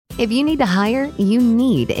If you need to hire, you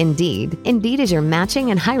need Indeed. Indeed is your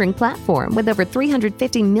matching and hiring platform with over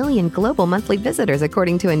 350 million global monthly visitors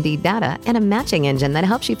according to Indeed data and a matching engine that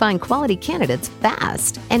helps you find quality candidates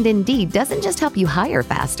fast. And Indeed doesn't just help you hire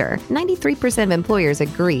faster. 93% of employers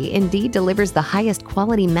agree Indeed delivers the highest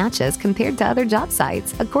quality matches compared to other job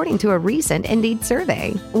sites, according to a recent Indeed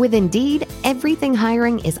survey. With Indeed, everything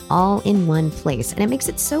hiring is all in one place, and it makes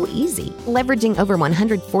it so easy. Leveraging over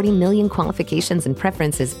 140 million qualifications and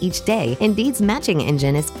preferences each day, Indeed's matching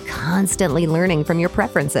engine is constantly learning from your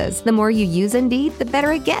preferences. The more you use Indeed, the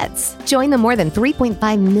better it gets. Join the more than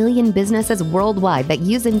 3.5 million businesses worldwide that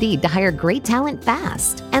use Indeed to hire great talent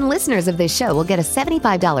fast. And listeners of this show will get a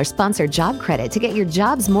 $75 sponsored job credit to get your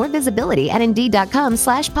jobs more visibility at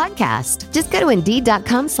Indeed.com/podcast. Just go to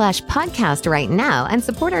Indeed.com/podcast right now and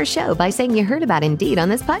support our show by saying you heard about Indeed on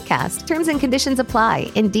this podcast. Terms and conditions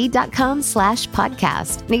apply.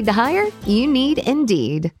 Indeed.com/podcast. Need to hire? You need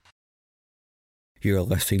Indeed. You're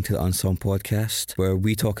listening to the Unsung Podcast, where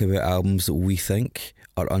we talk about albums that we think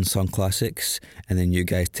are unsung classics, and then you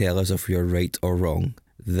guys tell us if we're right or wrong.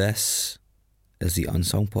 This is the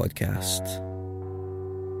Unsung Podcast.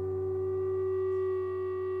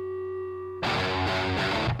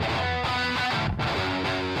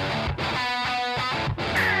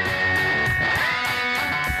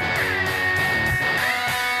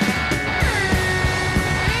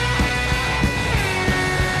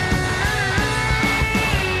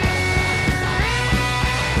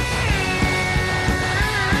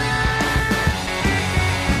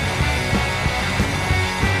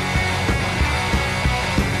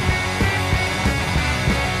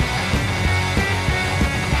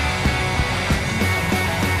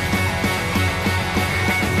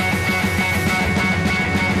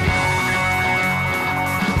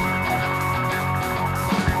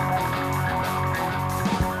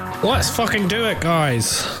 Let's fucking do it,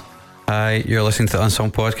 guys. Hi, you're listening to the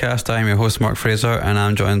Unsung Podcast. I'm your host, Mark Fraser, and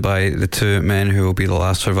I'm joined by the two men who will be the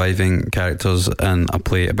last surviving characters in a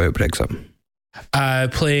play about Brexit.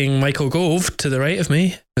 Playing Michael Gove to the right of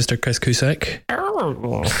me, Mr. Chris Cusack.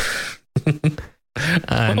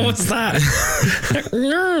 What's that?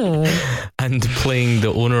 And playing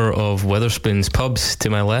the owner of Witherspoon's Pubs to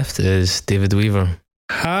my left is David Weaver.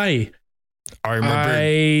 Hi. I'm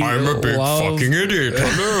a big fucking idiot.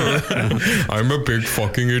 I'm a big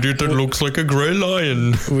fucking idiot that looks like a grey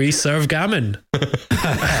lion. We serve gammon.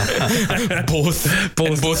 both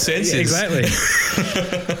in both senses. Exactly.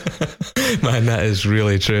 Man, that is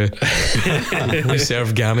really true. We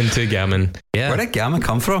serve gammon to gammon. Yeah. Where did gammon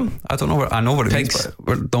come from? I don't know where. I know what it means,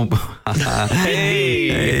 but don't.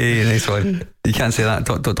 Hey, nice one. You can't say that.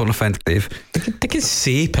 Don't offend Dave. They can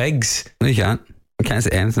say pigs. No, you can't. I can't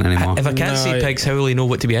say anything anymore. If I can't say pigs, how will he know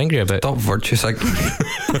what to be angry about? Stop virtue signaling.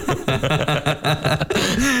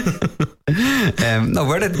 No,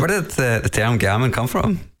 where did the term gammon come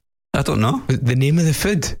from? I don't know. The name of the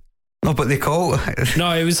food. No, but they call...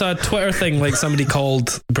 No, it was a Twitter thing, like somebody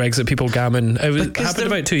called Brexit people gammon. It happened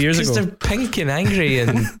about 2 years ago. Because they're pink and angry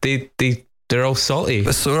and they're all salty.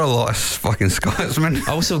 But so are a lot of fucking Scotsmen.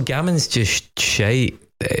 Also, gammon's just shite.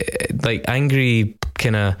 Like angry,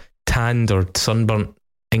 kind of tanned or sunburnt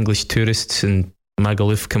English tourists in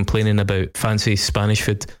Magaluf complaining about fancy Spanish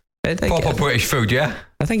food. Proper British food, yeah.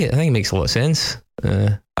 I think it makes a lot of sense.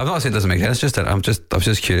 I'm not saying it doesn't make sense. Just that I was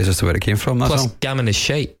just curious as to where it came from. That's plus, all. gammon is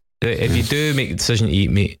shite. If you do make the decision to eat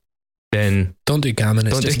meat, then don't do gammon.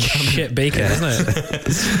 It's just shit bacon, isn't it?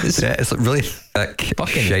 It's really thick,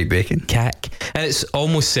 fucking shite bacon. Cack, and it's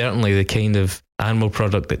almost certainly the kind of animal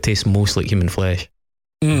product that tastes most like human flesh.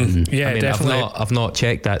 Yeah, I mean, definitely. I've not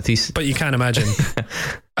checked that thesis, but you can't imagine.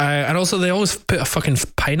 And also, they always put a fucking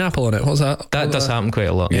pineapple in it. What's that? That does happen quite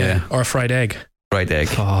a lot. Yeah, or a fried egg. Fried egg.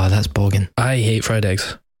 Oh, that's bogging. I hate fried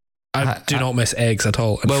eggs. I do not miss eggs at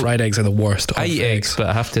all. And fried eggs are the worst. I eat eggs, but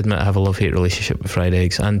I have to admit I have a love-hate relationship with fried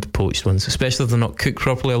eggs and poached ones, especially if they're not cooked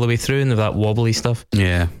properly all the way through and they've that wobbly stuff.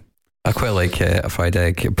 Yeah. I quite like a fried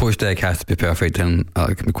egg. A poached egg has to be perfect, and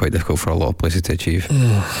it can be quite difficult for a lot of places to achieve.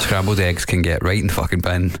 Scrambled eggs can get right in the fucking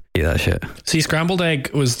bin. Eat that shit. See, scrambled egg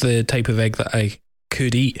was the type of egg that I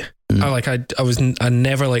could eat. I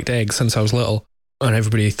never liked eggs since I was little, and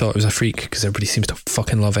everybody thought it was a freak because everybody seems to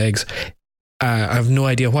fucking love eggs. I have no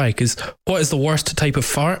idea why, because what is the worst type of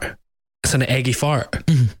fart? It's an eggy fart.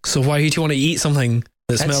 So why would you want to eat something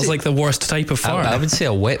that smells like the worst type of fart? I would say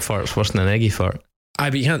a wet fart's worse than an eggy fart.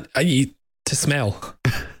 But you can't to smell.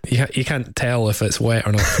 You can't tell if it's wet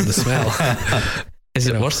or not from the smell. Is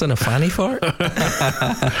it worse than a fanny fart?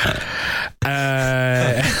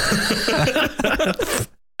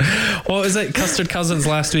 What was it? Custard Cousins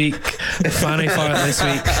last week. Fanny Fart this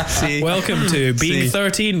week. See? Welcome to Being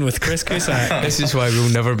 13 with Chris Cusack. This is why we'll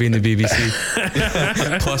never be in the BBC.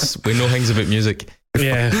 Plus, we know things about music.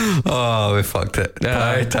 Yeah. Oh, we fucked it.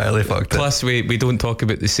 I entirely fucked it. Plus, we don't talk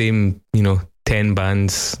about the same, 10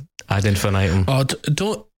 bands ad infinitum. Oh,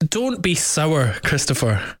 don't be sour,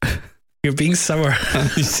 Christopher. You're being sour.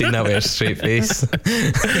 You've seen that with a straight face.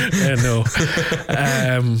 Yeah, no.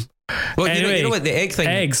 Well, anyway, you know what, the egg thing.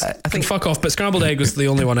 Eggs. I think fuck off, but scrambled egg was the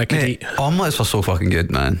only one I could eat. Omelets were so fucking good,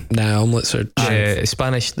 man. Nah, omelets are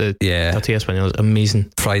Spanish, the Yeah. tortilla española is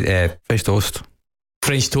amazing. Fried French toast.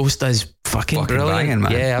 French toast is fucking brilliant. Banging,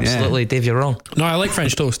 man. Yeah, absolutely. Dave, you're wrong. No, I like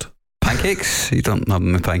French toast. Pancakes? You don't have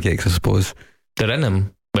them with pancakes, I suppose. They're in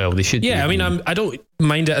them. Well, they should be. Yeah, I mean, I don't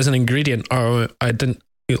mind it as an ingredient, or I didn't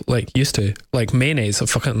used to. Like mayonnaise, I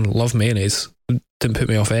fucking love mayonnaise. Didn't put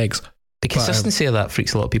me off eggs. The consistency of that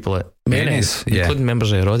freaks a lot of people out. Mayonnaise, yeah. Including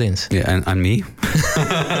members of our audience. Yeah, and me.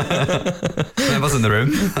 Members in the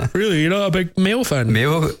room. Really, you're not a big mayo fan?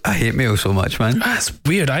 Mayo? I hate mayo so much, man. That's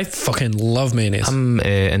weird. I fucking love mayonnaise. I'm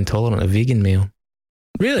intolerant of vegan mayo.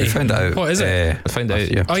 Really? I found out. What is it? I found out.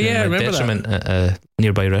 Yeah. Oh, yeah, I my remember detriment at a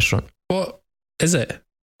nearby restaurant. What is it?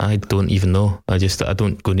 I don't even know. I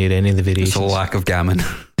don't go near any of the variations. It's a lack of gammon.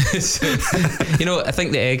 I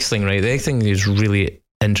think the eggs thing, right? The egg thing is really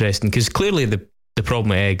interesting because clearly the problem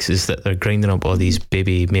with eggs is that they're grinding up all these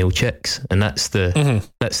baby male chicks, and that's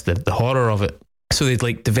the horror of it. So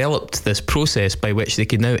they'd developed this process by which they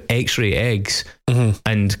could now X-ray eggs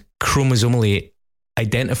and chromosomally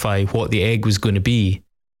identify what the egg was going to be,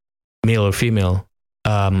 male or female.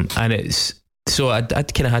 And it's so I'd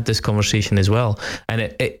kind of had this conversation as well, and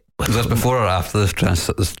it was this before or after this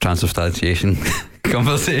transubstantiation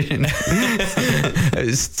conversation?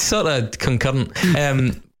 It's sort of concurrent.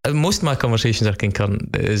 Most of my conversations are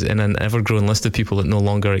concurrent, is in an ever-growing list of people that no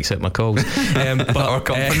longer accept my calls. But our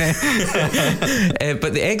company.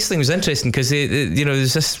 But the eggs thing was interesting because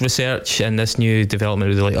there's this research and this new development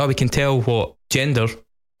where they're like, we can tell what gender.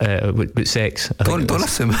 With sex, don't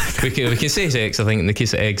assume. we can say sex. I think in the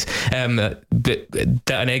case of eggs, but that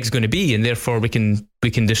an egg's going to be, and therefore we can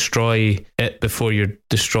destroy it before you're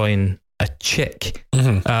destroying a chick.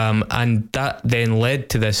 And that then led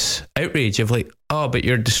to this outrage of but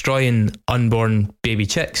you're destroying unborn baby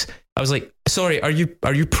chicks. I was like, sorry, are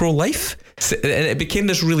you pro-life? And it became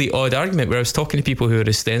this really odd argument where I was talking to people who are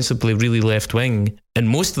ostensibly really left wing in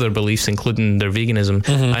most of their beliefs, including their veganism,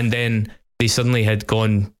 and then they suddenly had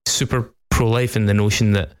gone super pro-life in the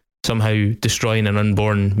notion that somehow destroying an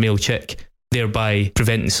unborn male chick, thereby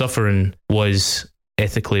preventing suffering, was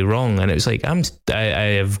ethically wrong. And it was like, I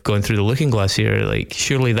have gone through the looking glass here. Like,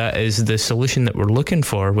 surely that is the solution that we're looking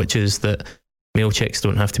for, which is that male chicks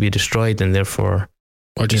don't have to be destroyed, and therefore,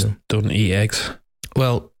 or just don't eat eggs.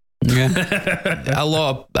 Well, yeah, a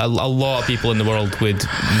lot of people in the world would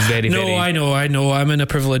very. I know. I'm in a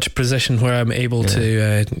privileged position where I'm able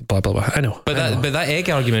to blah blah blah. I know. But that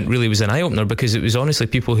egg argument really was an eye opener, because it was honestly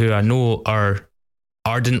people who I know are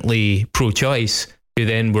ardently pro-choice who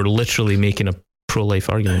then were literally making a pro-life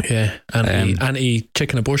argument. Yeah,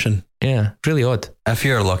 anti-chicken abortion. Yeah, really odd. If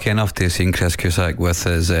you're lucky enough to have seen Chris Cusack with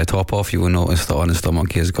his top off, you will notice that on his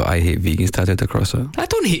stomach he's got "I hate vegans" tattooed across it. I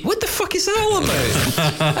don't hate. What the fuck is that all about?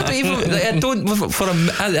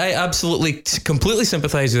 I absolutely completely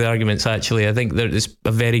sympathise with the arguments. Actually, I think there is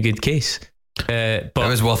a very good case. But it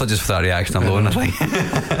was worth it just for that reaction alone. I think.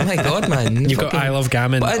 Oh my god, man! You've got "I love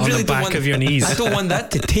gammon" on the back of your knees. I don't want that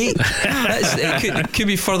to take. It could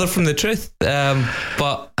be further from the truth.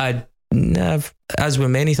 But as with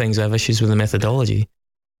many things, I have issues with the methodology,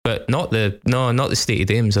 but not the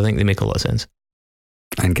stated aims. I think they make a lot of sense.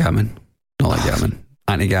 And gammon, not like gammon.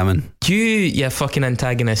 Anti-gammon. You fucking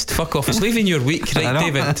antagonist. Fuck off. It's leaving your week, right,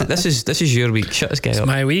 David? This is your week. Shut this guy up.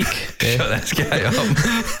 My week. Yeah. Shut this guy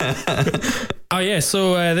up. Oh yeah.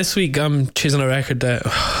 So this week I'm choosing a record that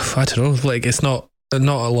I don't know. Like, it's not a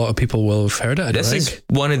lot of people will have heard it. This is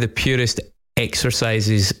one of the purest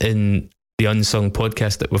exercises in the Unsung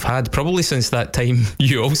podcast that we've had, probably since that time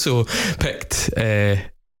you also picked an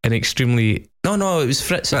extremely. No, it was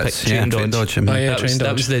Fritz that picked Traindodge. Oh yeah,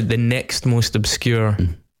 that was the next most obscure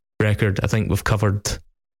record I think we've covered.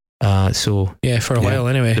 So yeah, for a while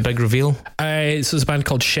anyway. The big reveal. So it's a band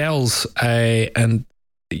called Shels, and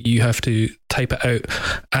you have to type it out,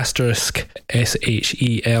 *SHELS,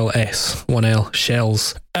 1L,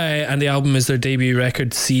 Shels. And the album is their debut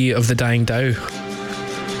record, Sea of the Dying Dhow.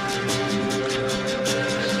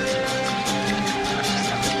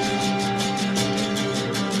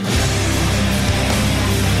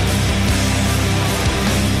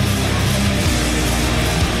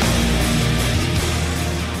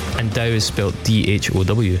 Dhow is spelled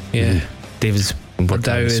Dhow. Yeah. David's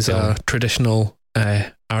Dhow is a traditional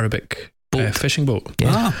Arabic fishing boat. Yeah.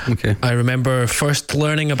 Ah, okay. I remember first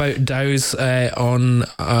learning about dhows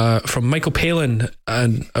from Michael Palin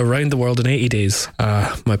and Around the World in 80 Days.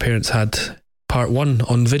 My parents had part 1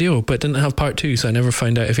 on video, but didn't have part 2, so I never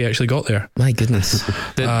found out if he actually got there. My goodness.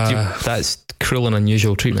 That's cruel and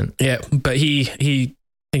unusual treatment. Yeah, but I think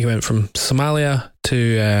he went from Somalia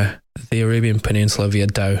to the Arabian Peninsula via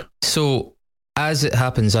Dhow. So, as it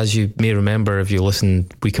happens, as you may remember if you listen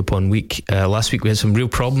week upon week, last week we had some real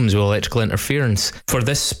problems with electrical interference. For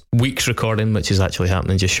this week's recording, which is actually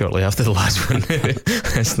happening just shortly after the last one,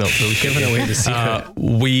 it's not giving away the secret.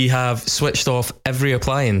 We have switched off every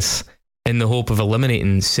appliance in the hope of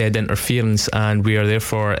eliminating said interference, and we are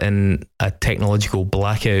therefore in a technological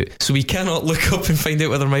blackout. So we cannot look up and find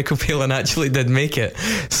out whether Michael Palin actually did make it.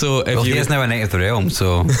 So he is now a knight of the realm,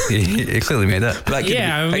 so he clearly made it.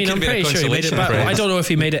 I'm pretty sure he made it, but I don't know if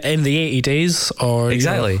he made it in the 80 days or...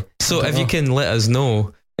 Exactly. So if you can let us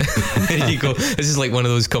know... There you go. This is like one of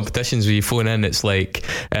those competitions where you phone in, it's like,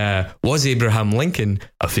 was Abraham Lincoln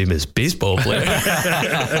a famous baseball player?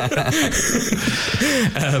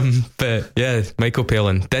 But yeah, Michael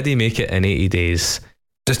Palin, did he make it in 80 days?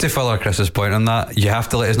 Just to follow Chris's point on that, you have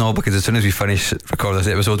to let us know, because as soon as we finish recording this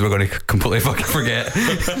episode, we're going to completely fucking forget.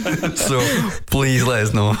 So please let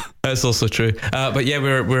us know. That's also true. But yeah,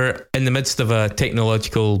 we're in the midst of a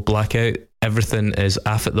technological blackout. Everything is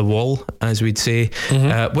off at the wall, as we'd say,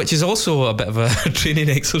 which is also a bit of a training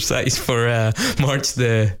exercise for March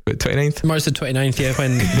the 29th. March the 29th, yeah,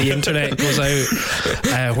 when the internet goes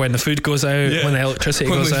out, when the food goes out, when the electricity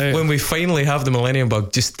goes out. When we finally have the Millennium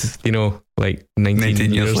Bug, just, like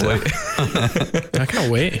 19 years later. I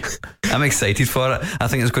can't wait. I'm excited for it. I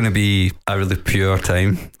think it's going to be a really pure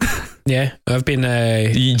time. Yeah, I've been...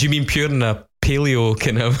 Do you mean pure in a paleo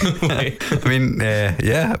kind of way? I mean,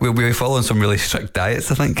 yeah, we'll be following some really strict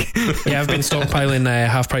diets, I think. Yeah, I've been stockpiling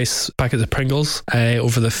half price packets of Pringles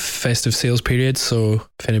over the festive sales period, so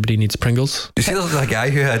if anybody needs Pringles. You see, there's a guy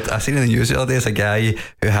who had, I seen in the news the other day, there's a guy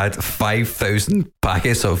who had 5,000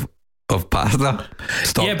 packets of pasta.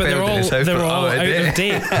 Yeah, but they're all out of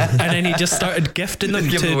date. And then he just started gifting them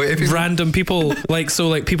to random people. Like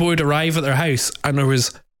people would arrive at their house and there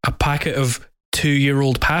was a packet of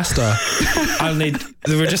 2-year-old pasta and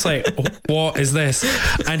they were just like, what is this?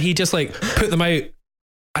 And he just like put them out,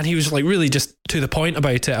 and he was like really just to the point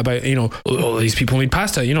about it, about, these people need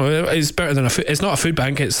pasta, it's better than it's not a food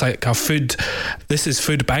bank, it's like this is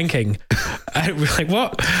food banking. And we're like,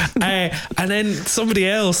 what? And then somebody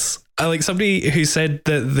else, somebody who said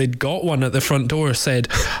that they'd got one at the front door said,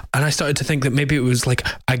 and I started to think that maybe it was like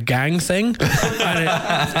a gang thing,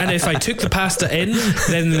 and if I took the pasta in,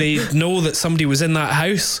 then they'd know that somebody was in that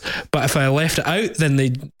house, but if I left it out, then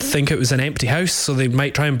they'd think it was an empty house, so they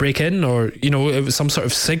might try and break in, or it was some sort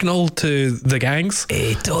of signal to the gangs.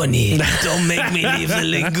 Hey Tony, don't make me leave the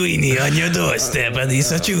linguine on your doorstep on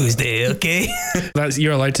this Tuesday, okay?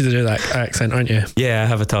 You're allowed to do that accent, aren't you? Yeah, I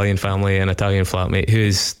have Italian family and Italian flatmate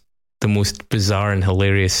who's the most bizarre and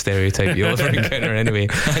hilarious stereotype you'll ever encounter anyway,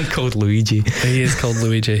 and called Luigi. He is called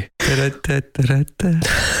Luigi.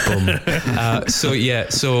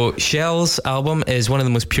 So Shell's album is one of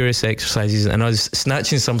the most purest exercises in us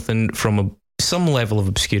snatching something from some level of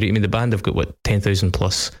obscurity. I mean, the band have got 10,000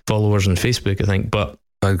 plus followers on Facebook, I think, but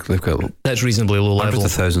they've got that's reasonably low level. Hundreds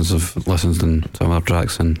of thousands of listens on some of our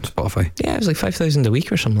tracks on Spotify. Yeah, it was like 5,000 a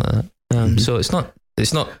week or something like that. So it's not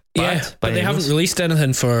bad, but they haven't released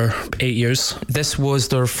anything for 8 years. This was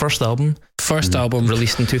their first album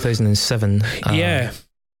released in 2007.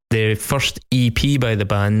 Their first EP by the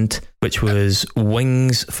band, which was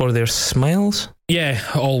Wings for Their Smiles. Yeah,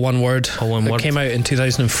 all one word. It came out in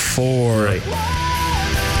 2004. Right.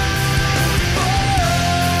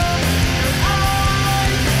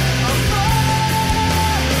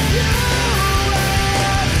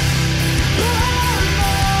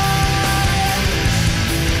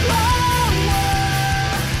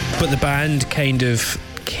 But the band kind of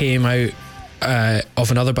came out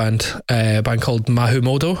of another band, a band called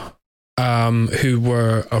Mahumodo, who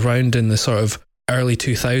were around in the sort of early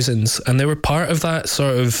 2000s, and they were part of that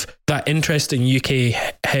sort of that interesting UK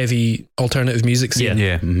heavy alternative music scene.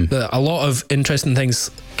 Yeah. Mm-hmm. That a lot of interesting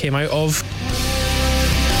things came out of.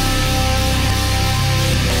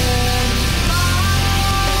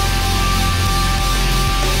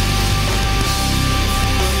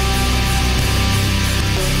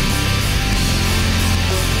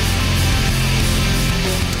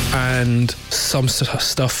 And some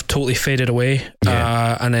stuff totally faded away,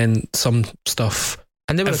 and then some stuff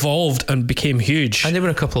and they were evolved and became huge. And there were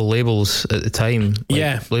a couple of labels at the time.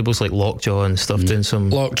 Labels like Lockjaw and stuff doing some...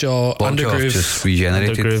 Lockjaw, Undergroove. Just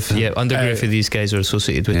regenerated. Undergroove who these guys are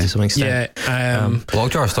associated with to some extent.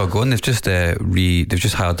 Lockjaw are still going. They've just they've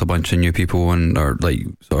just hired a bunch of new people and are like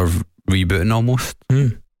sort of rebooting almost.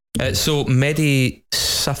 So Mehdi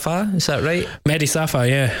Safa, is that right? Mehdi Safa,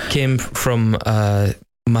 yeah. Came from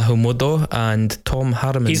Mahumodo and Tom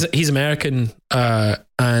Harriman. He's American,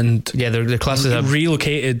 and they're classed as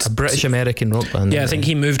relocated, a British American rock band. Yeah, I think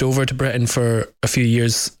he moved over to Britain for a few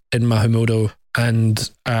years in Mahumodo,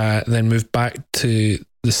 and then moved back to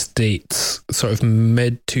the States, sort of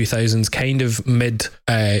mid 2000s, kind of mid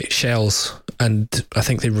Shels, and I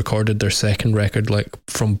think they recorded their second record like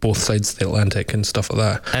from both sides of the Atlantic and stuff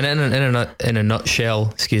like that. And in a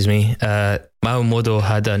nutshell, excuse me, Mahumodo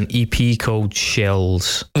had an EP called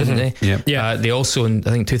Shels, didn't they? Yeah. They also, in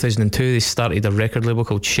I think 2002, they started a record label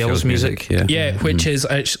called Shels Music. Which is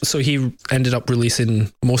so he ended up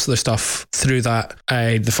releasing most of their stuff through that.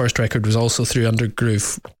 The first record was also through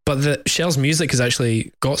Undergroove, but the Shels Music has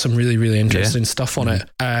actually got some really, really interesting stuff on it.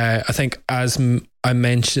 I think, as I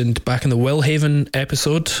mentioned back in the Willhaven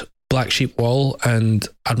episode, Black Sheep Wall and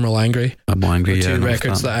Admiral Angry, two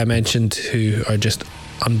records that I mentioned, who are just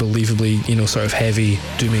unbelievably, sort of heavy,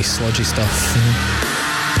 doomy, sludgy stuff.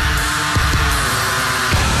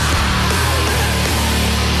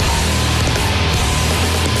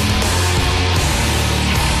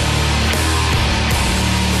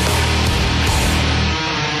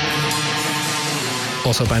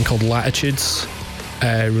 Also a band called Latitudes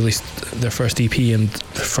released their first EP and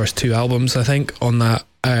their first two albums, I think, on that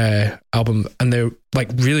album, and they're like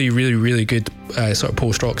really, really, really good sort of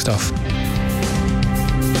post-rock stuff.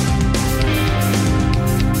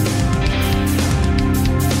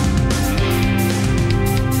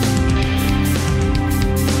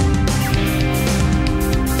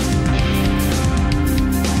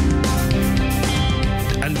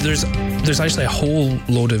 And there's actually a whole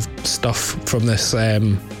load of stuff from this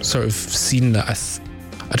sort of scene that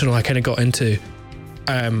I don't know, I kind of got into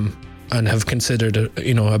and have considered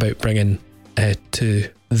about bringing to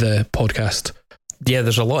the podcast. Yeah,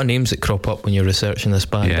 there's a lot of names that crop up when you're researching this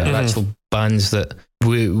band. Yeah. Actual bands that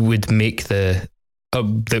would make the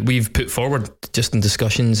that we've put forward just in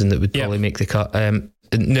discussions and that would probably make the cut.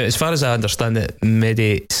 Now, as far as I understand it,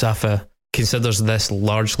 Mehdi Safa considers this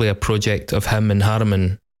largely a project of him and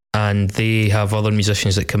Harriman, and they have other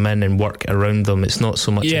musicians that come in and work around them. It's not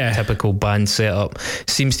so much a typical band setup.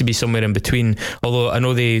 Seems to be somewhere in between, although I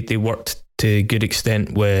know they worked to a good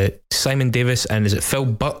extent with Simon Davis and is it Phil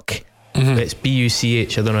Buck? It's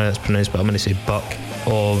Buch, I don't know how that's pronounced, but I'm going to say Buck,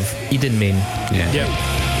 of Eden Maine.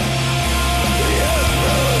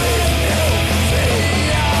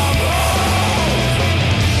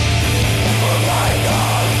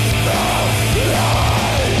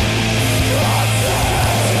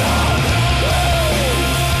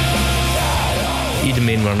 Eden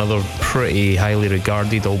Maine were another pretty highly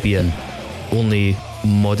regarded, albeit only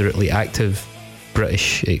moderately active,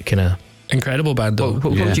 British kind of incredible band though.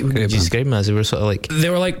 What would you describe them as? They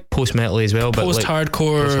were like post-metal as well, but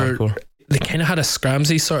post-hardcore. They kind of had a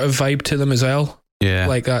Scramsy sort of vibe to them as well. Yeah,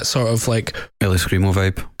 like that sort of like early screamo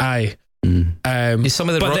vibe. Aye. Some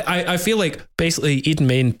of the I feel like basically Eden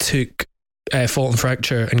Maine took Fault and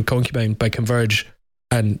Fracture and Concubine by Converge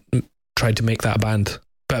and tried to make that a band,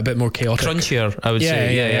 but a bit more chaotic, crunchier, I would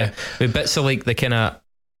say. Yeah. With bits of like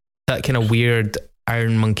that kind of weird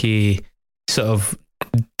Iron Monkey sort of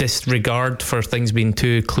disregard for things being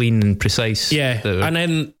too clean and precise. Yeah, and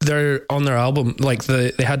then they're on their album, like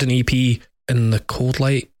they had an EP in the Cold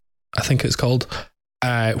Light, I think it's called,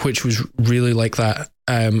 which was really like that.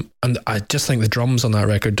 And I just think the drums on that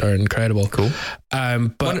record are incredible. Cool.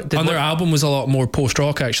 But their album was a lot more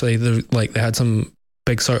post-rock actually. They had some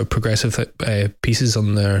big sort of progressive pieces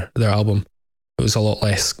on their album. It was a lot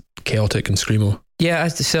less chaotic and screamo. Yeah,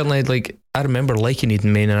 I remember liking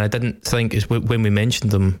Eden Maine, and I didn't think when we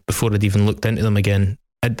mentioned them before I'd even looked into them again.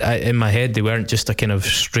 In my head, they weren't just a kind of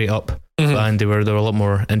straight up band. They were a lot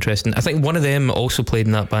more interesting. I think one of them also played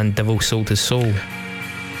in that band, Devil Sold His Soul.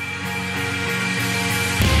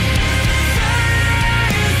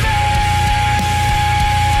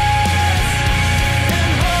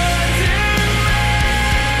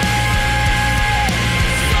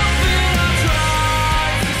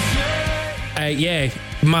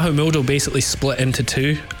 Mahumodo basically split into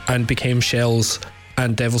two and became Shels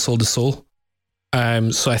and Devil Sold His Soul.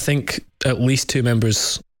 So I think at least two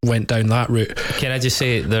members went down that route. Can I just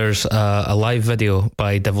say there's a live video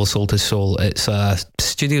by Devil Sold His Soul. It's a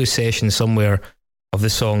studio session somewhere of the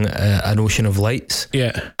song An Ocean of Lights.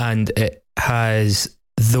 Yeah. And it has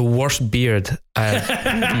the worst beard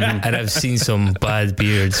and I've seen some bad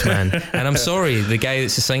beards, man. And I'm sorry, the guy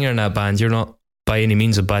that's a singer in that band, you're not by any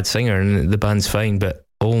means a bad singer, and the band's fine, but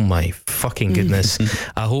oh my fucking goodness.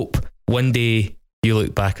 I hope one day you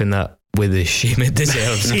look back on that with the shame it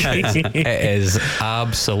deserves. It is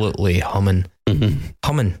absolutely humming.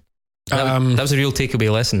 Humming. That was a real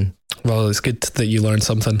takeaway lesson. Well, it's good that you learned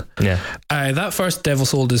something. Yeah. That first Devil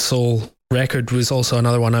Sold His Soul record was also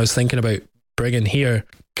another one I was thinking about bringing here,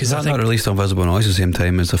 because I think not released on Visible Noise the same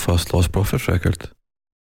time as the first Lost Prophets record.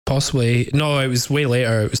 Possibly. No, it was way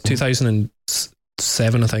later. It was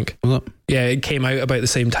 2007, I think. Was it? Yeah, it came out about the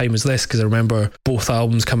same time as this, because I remember both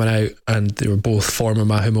albums coming out and they were both former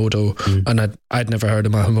Mahumodo, and I'd never heard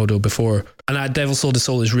of Mahumodo before. And that Devil Sold His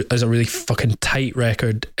Soul is a really fucking tight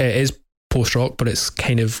record. It is post-rock, but it's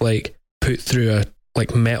kind of like put through a like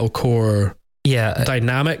metalcore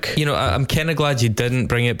dynamic. You know, I'm kind of glad you didn't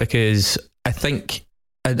bring it, because I think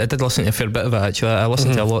I did listen to a fair bit of it, actually. I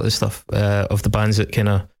listened to a lot of the stuff of the bands that kind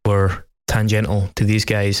of were tangential to these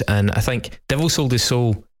guys, and I think Devil Sold His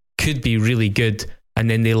Soul could be really good, and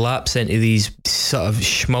then they lapse into these sort of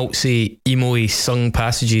schmaltzy, emo-y sung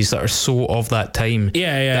passages that are so of that time,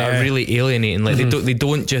 that are really alienating. Like they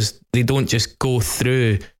don't just go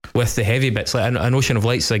through with the heavy bits. Like An Ocean of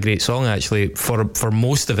Lights is a great song, actually, for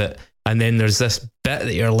most of it. And then there's this bit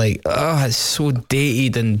that you're like, oh, it's so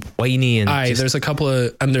dated and whiny. And there's a couple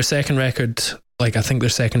of, and their second record, like I think their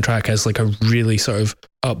second track has like a really sort of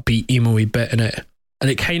upbeat emo-y bit in it. And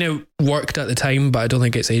it kind of worked at the time, but I don't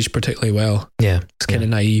think it's aged particularly well. Yeah. It's kind of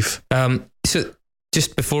naive. So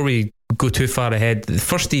just before we go too far ahead, the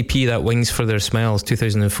first EP, that Wings for Their Smiles,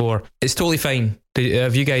 2004, it's totally fine.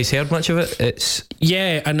 Have you guys heard much of it?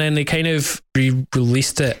 And then they kind of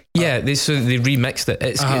re-released it. Yeah, they remixed it.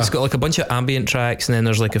 It's got like a bunch of ambient tracks, and then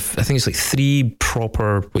there's like I think it's like 3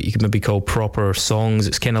 proper, what you could maybe call proper songs.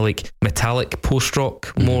 It's kind of like metallic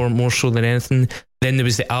post-rock, more so than anything. Then there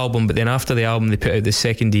was the album, but then after the album they put out the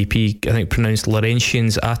second EP, I think pronounced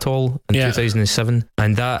Laurentian's Atoll, in 2007,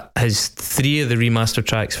 and that has 3 of the remastered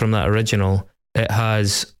tracks from that original. It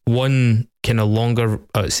has one kind of longer,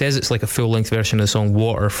 it says it's like a full-length version of the song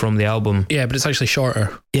Water from the album. Yeah, but it's actually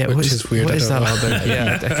shorter. Yeah, which is weird. What is that about?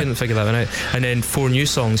 Yeah, I couldn't figure that one out. And then 4 new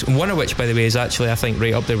songs, one of which, by the way, is actually, I think,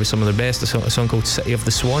 right up there with some of their best, a song called City of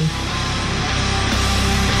the Swan.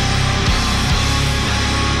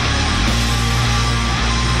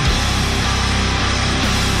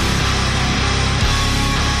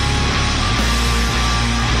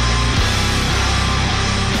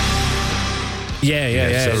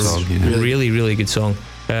 Really, really good song.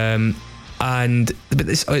 But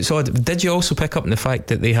it's odd. Did you also pick up on the fact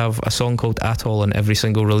that they have a song called Atoll in every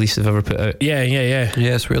single release they've ever put out? Yeah. Yeah,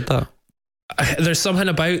 it's weird that. There's something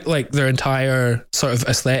about like their entire sort of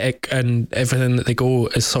aesthetic and everything that they go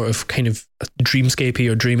is sort of kind of dreamscapey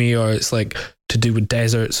or dreamy, or it's like to do with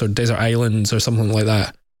deserts or desert islands or something like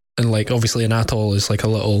that. And like obviously an atoll is like a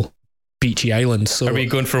little beachy island. So are we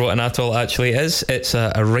going for what an atoll actually is? It's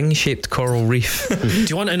a ring-shaped coral reef. Do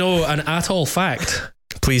you want to know an atoll fact?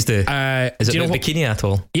 Please do. Is it the Bikini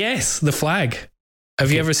Atoll? Yes, the flag.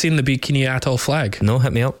 Have you ever seen the Bikini Atoll flag? No,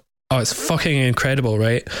 hit me up. Oh, it's fucking incredible,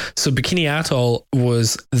 right? So Bikini Atoll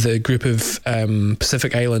was the group of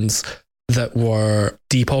Pacific islands that were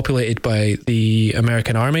depopulated by the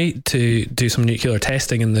American army to do some nuclear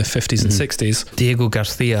testing in the 50s and 60s. Diego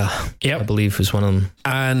Garcia, I believe, was one of them.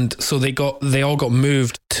 And so they all got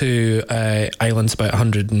moved to islands about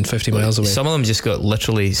 150 miles away. Some of them just got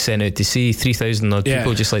literally sent out to sea. 3,000 odd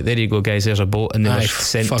people, just like, there you go, guys, there's a boat, and they were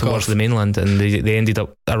sent towards the mainland, and they ended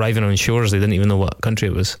up arriving on shores. They didn't even know what country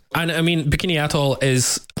it was. And I mean, Bikini Atoll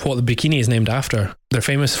is what the bikini is named after. They're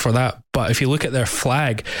famous for that. But if you look at their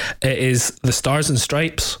flag, it is the Stars and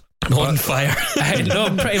Stripes on fire.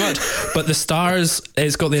 No, pretty much. But the stars,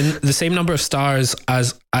 it's got the same number of stars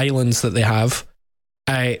as islands that they have.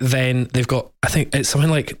 Then they've got, I think it's something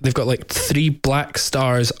like, they've got like 3 black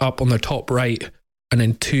stars up on their top right, and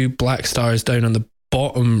then 2 black stars down on the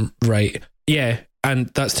bottom right. Yeah. And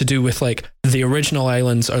that's to do with like the original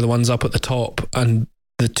islands are the ones up at the top, and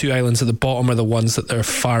the 2 islands at the bottom are the ones that they're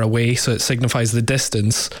far away, so it signifies the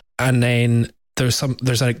distance. And then there's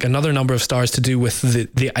like another number of stars to do with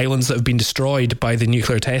the islands that have been destroyed by the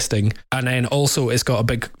nuclear testing. And then also it's got a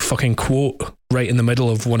big fucking quote right in the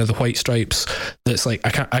middle of one of the white stripes that's like,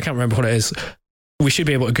 I can't remember what it is. We should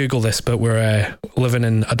be able to Google this, but we're living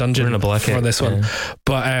in a dungeon for this one.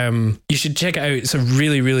 But you should check it out. It's a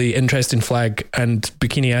really, really interesting flag. And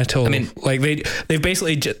Bikini Atoll, I mean, like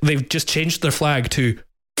they've just changed their flag to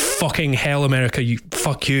fucking hell, America,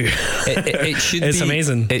 fuck you. It should it's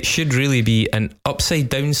amazing. It should really be an upside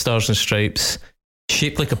down Stars and Stripes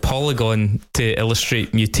shaped like a polygon to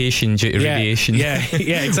illustrate mutation due to radiation. Yeah,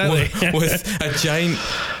 exactly. with a giant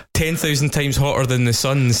 10,000 times hotter than the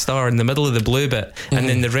sun star in the middle of the blue bit, and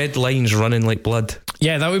then the red lines running like blood.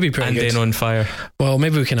 Yeah, that would be pretty good. And then on fire. Well,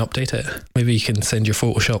 maybe we can update it. Maybe you can send your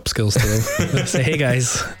Photoshop skills to them. Say, hey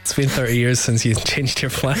guys, it's been 30 years since you changed your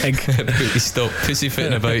flag. Stop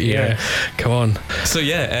pussyfooting about here. Yeah, come on. So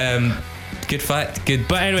yeah, good fact, good.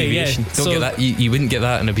 But anyway, deviation. yeah. Don't get that. You wouldn't get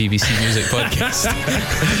that in a BBC music podcast.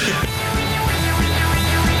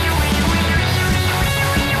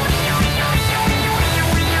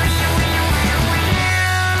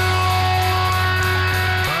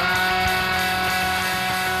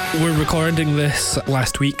 We're recording this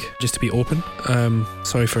last week, just to be open.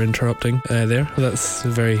 Sorry for interrupting there. That's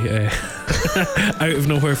very out of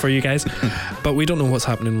nowhere for you guys. But we don't know what's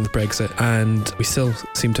happening with Brexit, and we still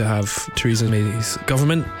seem to have Theresa May's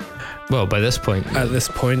government. Well, by this point. At this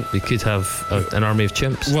point. We could have an army of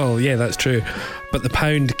chimps. Well, yeah, that's true. But the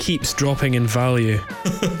pound keeps dropping in value.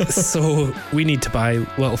 So we need to buy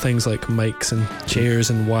little things like mics and chairs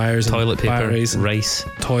and wires toilet and paper, batteries and rice,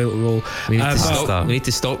 toilet roll. We need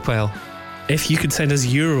to stockpile. If you could send us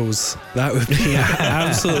euros, that would be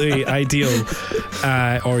absolutely ideal.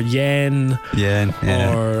 Or yen. Yeah.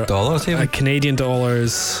 Or dollars even? Canadian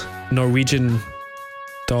dollars, Norwegian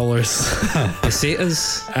dollars.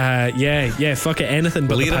 Pesetas? Yeah, fuck it, anything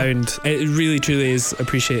but Lira. the pound. It really truly is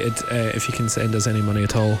appreciated if you can send us any money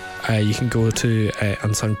at all. You can go to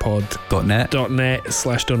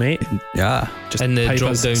unsungpod.net/donate. Yeah. Just in the pipe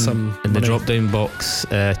drop us down some in the money. drop down box,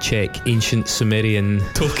 check ancient Sumerian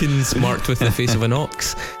tokens marked with the face of an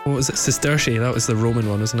ox. What was it? Sesterce? That was the Roman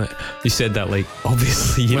one, wasn't it? You said that like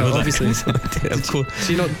obviously. You know obviously. that. Of course.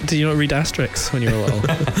 Did you not read Asterix when you were little?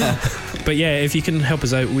 But yeah, if you can help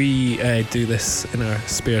us out, we do this in our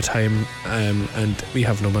spare time, and we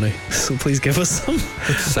have no money, so please give us some.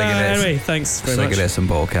 Anyway, thanks very much. Cigarettes and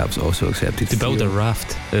bottle caps also accepted. To build a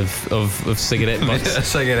raft of cigarette butts to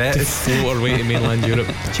float our way to mainland Europe.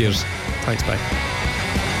 Cheers. Thanks, bye.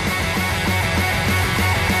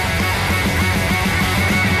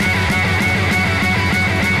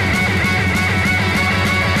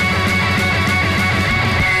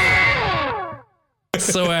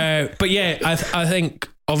 So, but yeah, I think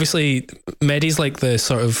obviously Mehdi's like the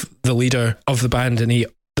sort of the leader of the band, and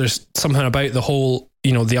there's something about the whole,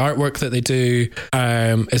 the artwork that they do,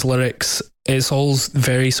 his lyrics, it's all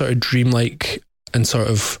very sort of dreamlike and sort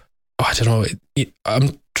of, I don't know,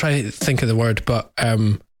 I'm trying to think of the word, but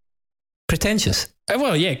pretentious.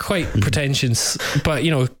 Well, yeah, quite pretentious, but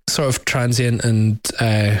sort of transient, and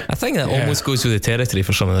I think that almost goes with the territory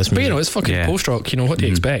for some of this music. But it's fucking post rock. What do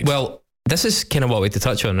you expect? Well, this is kind of what we had to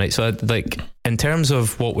touch on, right? So, in terms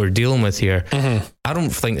of what we're dealing with here, I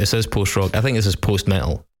don't think this is post rock. I think this is post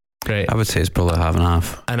metal. Right. I would say it's probably half and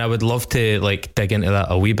half. And I would love to dig into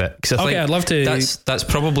that a wee bit, because I think I'd love to. That's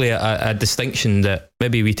probably a distinction that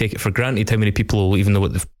maybe we take it for granted how many people will even know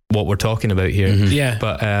what we're talking about here. Yeah.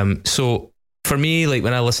 But so for me,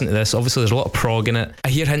 when I listen to this, obviously there's a lot of prog in it. I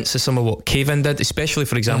hear hints of some of what Cave-In did, especially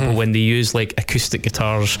for example when they use acoustic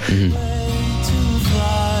guitars.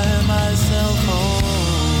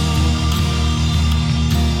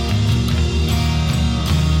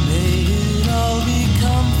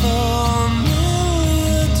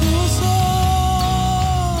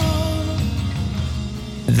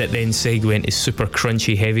 That then segue into super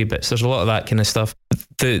crunchy heavy bits. There's a lot of that kind of stuff.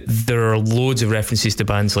 There are loads of references to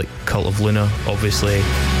bands like Cult of Luna, obviously.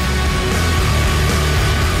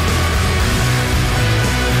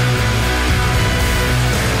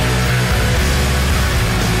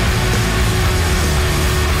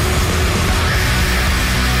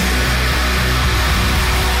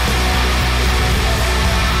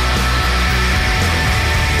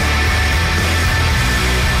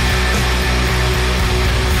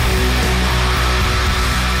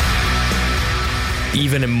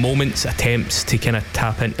 Even in moments, attempts to kind of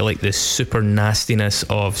tap into the super nastiness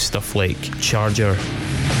of stuff like Charger.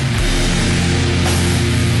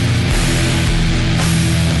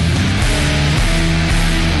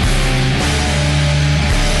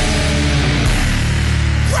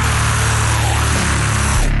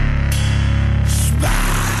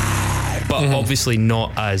 But obviously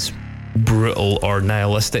not as brutal or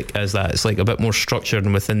nihilistic as that. It's a bit more structured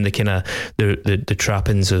and within the kind of the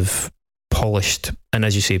trappings of polished and,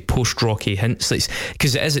 as you say, post-rocky hints,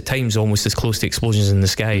 because it is at times almost as close to Explosions in the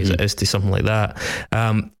Sky as it is to something like that.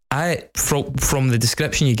 From the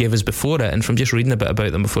description you gave us before it, and from just reading a bit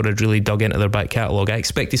about them before I'd really dug into their back catalogue, I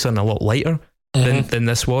expected something a lot lighter than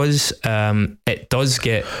this was. It does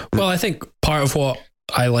get... Well, I think part of what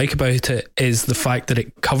I like about it is the fact that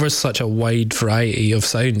it covers such a wide variety of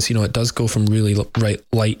sounds. You know, it does go from really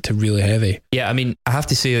light to really heavy. Yeah, I mean, I have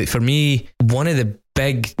to say, like, for me, one of the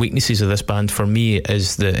big weaknesses of this band for me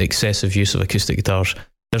is the excessive use of acoustic guitars.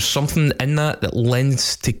 There's something in that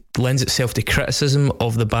lends itself to criticism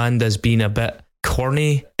of the band as being a bit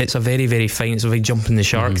corny. It's a very, very fine, it's a very jumping the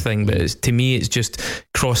shark thing, but to me it's just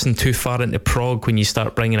crossing too far into prog when you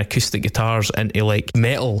start bringing acoustic guitars into like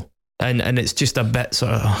metal, and it's just a bit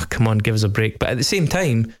sort of, oh, come on, give us a break. But at the same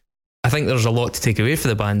time, I think there's a lot to take away for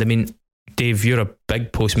the band. I mean, Dave, you're a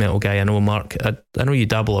big post-metal guy. I know, Mark, I know you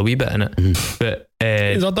dabble a wee bit in it, but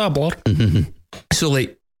he's a dabbler. So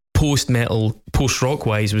like post-metal, post-rock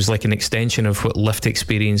wise was like an extension of what Lift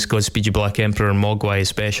Experience, Godspeed You Black Emperor and Mogwai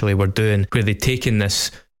especially were doing, where they'd taken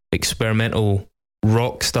this experimental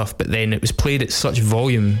rock stuff, but then it was played at such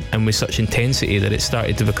volume and with such intensity that it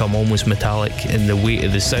started to become almost metallic in the weight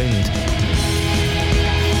of the sound.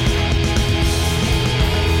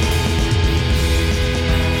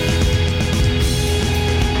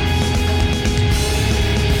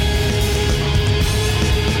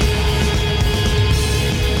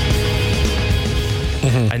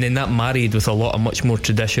 And then that married with a lot of much more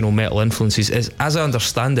traditional metal influences. As I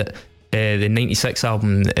understand it, the 96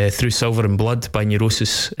 album Through Silver and Blood by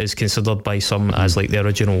Neurosis is considered by some as like the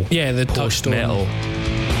original the post-metal.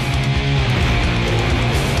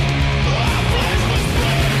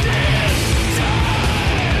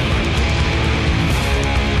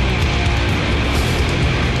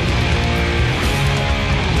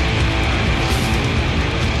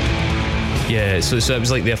 Yeah, so it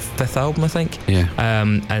was like their fifth album, I think. Yeah.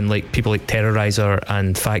 And like people like Terrorizer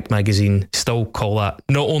and Fact Magazine still call that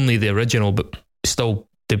not only the original, but still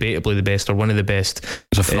debatably the best or one of the best.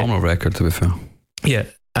 It's a phenomenal record, to be fair. Yeah,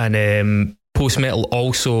 and post-metal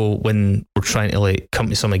also, when we're trying to like come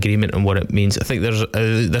to some agreement on what it means, I think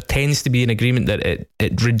there tends to be an agreement that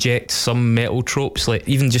it rejects some metal tropes, like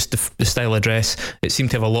even just the style of dress. It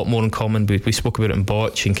seemed to have a lot more in common. We spoke about it in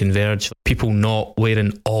Botch and Converge. People not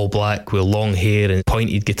wearing all black with long hair and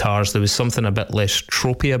pointed guitars. There was something a bit less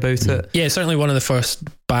tropey about it. Yeah, certainly one of the first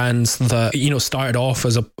bands that, you know, started off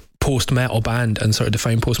as a post-metal band and sort of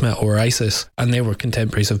defined post-metal were ISIS, and they were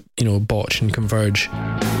contemporaries of, you know, Botch and Converge.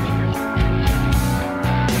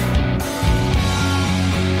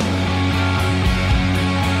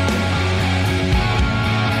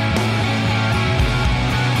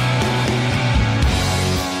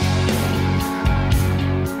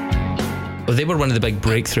 Well, they were one of the big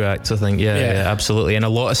breakthrough acts, I think. Yeah, absolutely. And a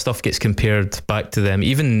lot of stuff gets compared back to them.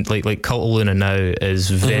 Even like Cult of Luna now is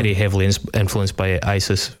very heavily influenced by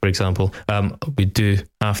ISIS, for example. We do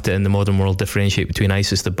have to, in the modern world, differentiate between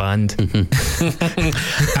ISIS, the band,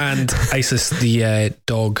 and ISIS, the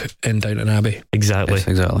dog in Downton Abbey. Exactly. Yes,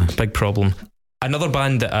 exactly. Big problem. Another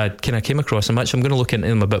band that I kind of came across, I'm going to look into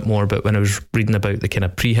them a bit more, but when I was reading about the kind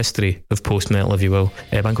of prehistory of post-metal, if you will,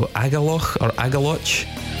 a band called Agaloch or Agaloch.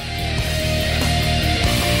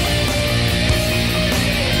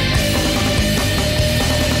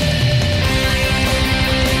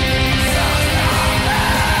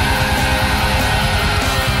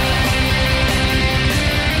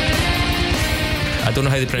 I don't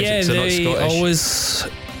know how they pronounce it, because they're not Scottish. Always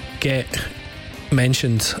get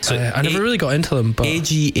mentioned. So I never really got into them, but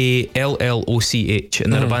Agallloch,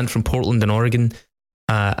 and they're a band from Portland in Oregon,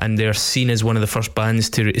 and they're seen as one of the first bands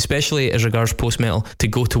to, especially as regards post-metal, to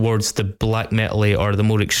go towards the black metal-y or the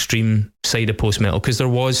more extreme side of post-metal, because there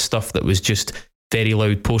was stuff that was just very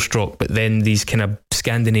loud post-rock, but then these kind of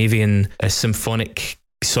Scandinavian symphonic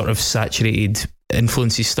sort of saturated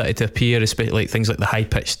influences started to appear, especially like things like the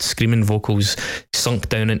high-pitched screaming vocals sunk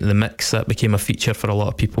down into the mix. That became a feature for a lot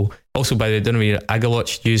of people. Also, by the way, I don't know,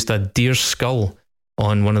 Agaloch used a deer skull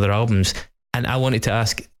on one of their albums, and I wanted to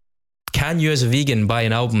ask, can you as a vegan buy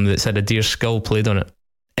an album that's had a deer skull played on it?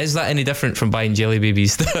 Is that any different from buying Jelly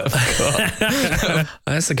Babies that I've got?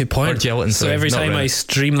 That's a good point. Or gelatin. So every time I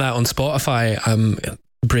stream that on Spotify, I'm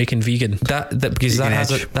breaking vegan. Because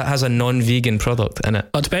that has a non-vegan product in it.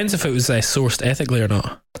 Well, it depends if it was sourced ethically or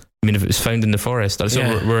not. I mean, if it was found in the forest. So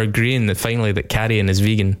we're agreeing that finally that carrion is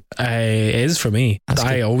vegan. It is for me.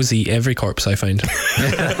 I always eat every corpse I find. So,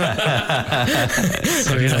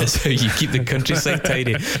 that's how you keep the countryside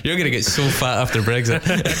tidy. You're going to get so fat after Brexit.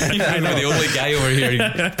 You're the only guy over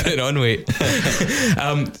here putting on weight.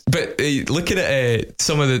 But looking at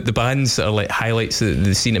some of the bands that are like highlights of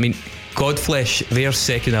the scene, I mean, Godflesh, their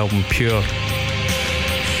second album, Pure,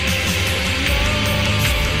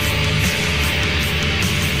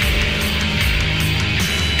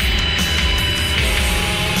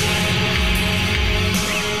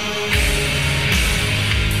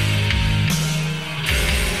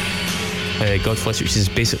 Godflesh, which is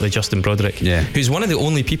basically Justin Broderick, who's one of the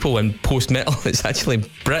only people in post-metal that's actually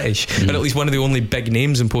British, or at least one of the only big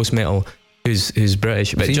names in post-metal who's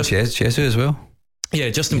British. But Jesu as well. Yeah,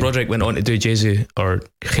 Justin Broderick went on to do Jesu, or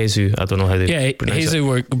Jesus, I don't know how they pronounce Jesus it.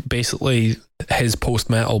 were basically his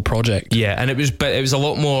post-metal project. Yeah, and it was a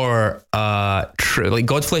lot more like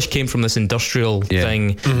Godflesh came from this industrial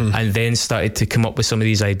thing, and then started to come up with some of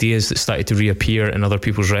these ideas that started to reappear in other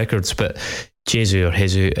people's records. But Jesu or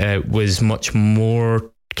Jesus was much more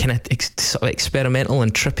kind of sort of experimental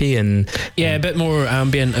and trippy, and a bit more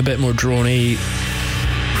ambient, a bit more drony.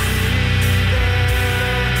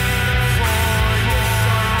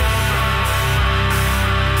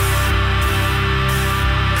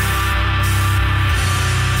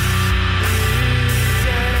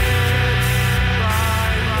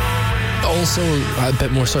 Also a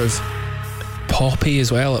bit more sort of poppy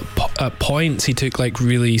as well. At points he took like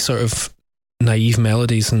really sort of naive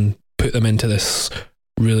melodies and put them into this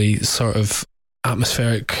really sort of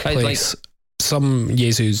atmospheric place. Some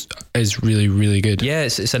Jesus is really, really good. Yeah,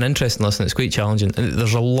 it's an interesting listen. It's quite challenging. And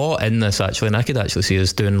there's a lot in this actually, and I could actually see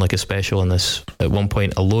us doing like a special on this at one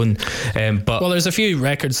point alone. But there's a few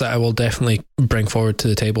records that I will definitely bring forward to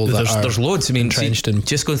the table. There's loads. I mean,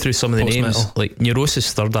 just going through some of the names, like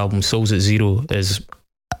Neurosis' third album, Souls at Zero, is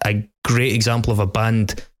a great example of a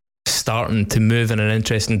band starting to move in an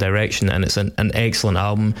interesting direction, and it's an excellent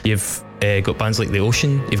album. You've got bands like The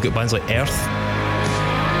Ocean, you've got bands like Earth.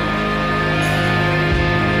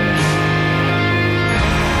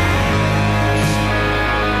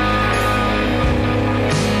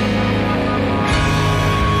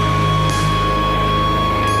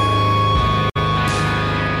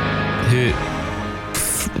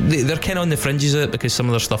 They're kind of on the fringes of it because some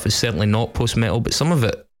of their stuff is certainly not post-metal, but some of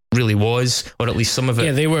it really was, or at least some of it.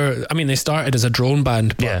 Yeah, they were. I mean, they started as a drone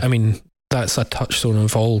band, but I mean, that's a touchstone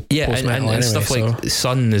of all post-metal and stuff like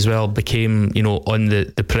Sun as well became, on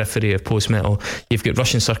the periphery of post-metal. You've got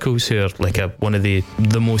Russian Circles, who are like one of the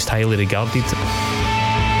most highly regarded.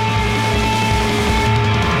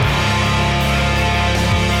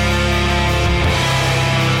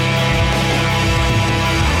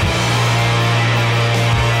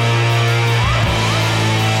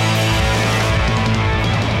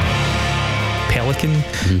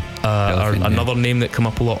 Or another name that come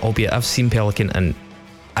up a lot, albeit I've seen Pelican and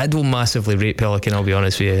I don't massively rate Pelican, I'll be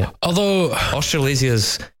honest with you. Although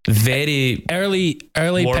Australasia's very early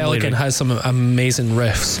Pelican has some amazing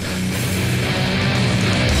riffs.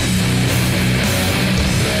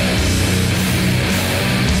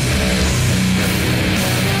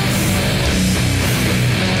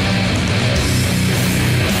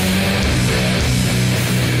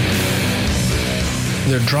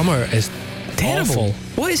 Their drummer is terrible. Awful.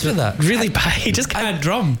 What is with that? Really bad. He just can't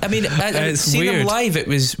drum. I mean, seeing him live, it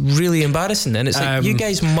was really embarrassing, and it's like, you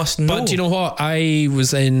guys must know. But do you know what? I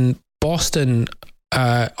was in Boston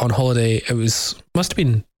on holiday. Must have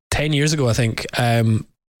been 10 years ago, I think,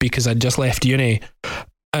 because I'd just left uni,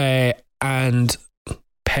 and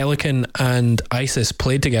Pelican and ISIS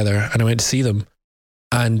played together, and I went to see them.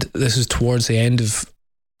 And this was towards the end of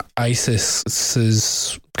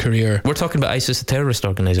ISIS's career. We're talking about ISIS, a terrorist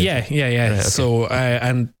organisation. Yeah. Right, okay. So,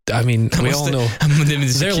 and I mean, we all know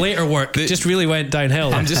their later work just really went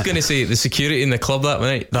downhill. I'm just going to say the security in the club that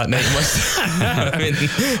night must.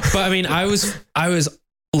 But I mean, I was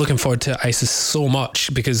looking forward to ISIS so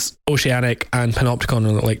much because Oceanic and Panopticon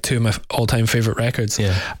are like two of my all-time favourite records.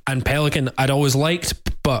 Yeah. And Pelican I'd always liked,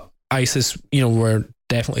 but ISIS, were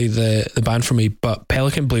definitely the band for me. But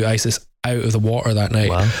Pelican blew ISIS out of the water that night.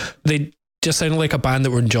 Wow. They just sounded like a band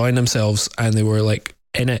that were enjoying themselves, and they were like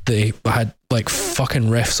in it. They had like fucking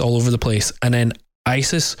riffs all over the place, and then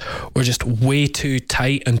ISIS were just way too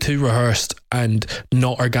tight and too rehearsed and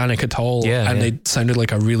not organic at all. And they sounded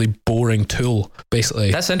like a really boring Tool,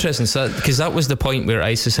 basically. That's interesting, because that was the point where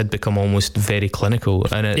ISIS had become almost very clinical.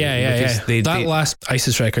 And that last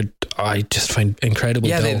ISIS record, I just find incredibly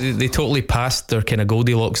dull. They totally passed their kind of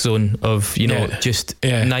Goldilocks zone of, just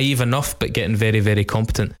naive enough, but getting very, very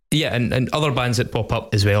competent. Yeah, and other bands that pop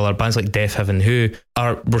up as well are bands like Death Heaven, who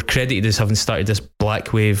were credited as having started this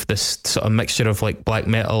black wave, this sort of mixture of like black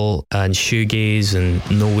metal and shoegaze and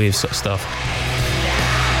no wave sort of stuff.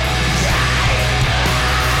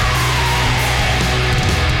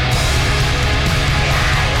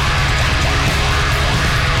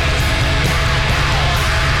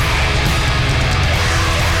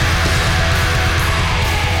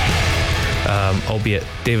 Albeit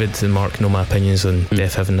David and Mark know my opinions on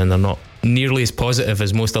Death Heaven, and they're not nearly as positive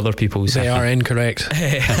as most other people's. They are incorrect.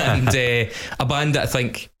 And a band that I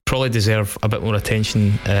think probably deserve a bit more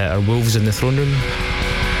attention are Wolves in the Throne Room.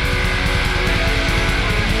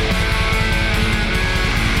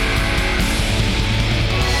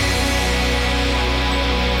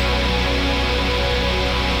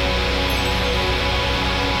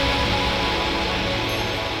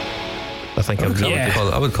 I think I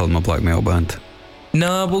would call them a black metal band.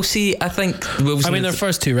 No, we'll see. I think their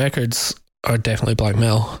first two records are definitely black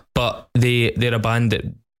metal, but they're a band that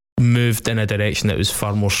moved in a direction that was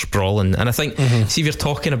far more sprawling. And I think, see, if you're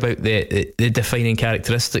talking about the defining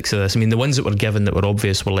characteristics of this, I mean, the ones that were given that were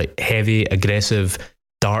obvious were like heavy, aggressive,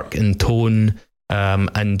 dark in tone,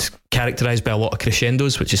 and characterized by a lot of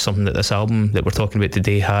crescendos, which is something that this album that we're talking about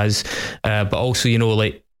today has. But also, you know,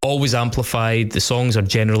 like always amplified. The songs are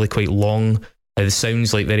generally quite long. The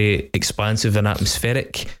sounds like very expansive and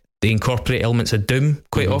atmospheric. They incorporate elements of doom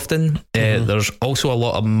quite often. There's also a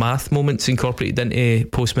lot of math moments incorporated into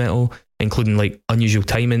post-metal, including like unusual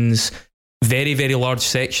timings, very, very large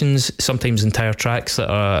sections, sometimes entire tracks that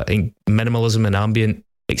are in minimalism and ambient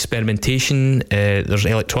experimentation. There's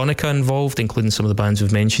electronica involved, including some of the bands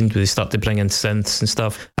we've mentioned, where they start to bring in synths and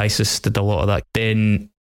stuff. Isis did a lot of that. Then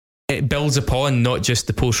it builds upon not just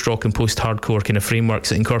the post-rock and post-hardcore kind of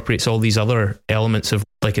frameworks. It incorporates all these other elements of,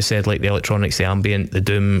 like I said, like the electronics, the ambient, the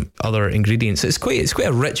doom, other ingredients. It's quite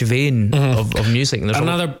a rich vein of music. And there's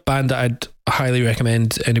another band that I'd highly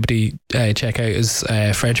recommend anybody check out is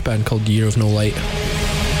a French band called Year of No Light.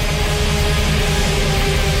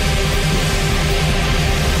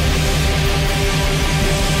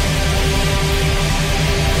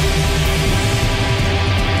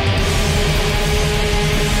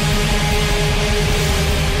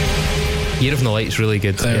 Year of No Light is really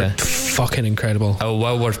good. They're fucking incredible.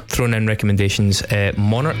 While we're throwing in recommendations,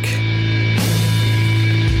 Monarch.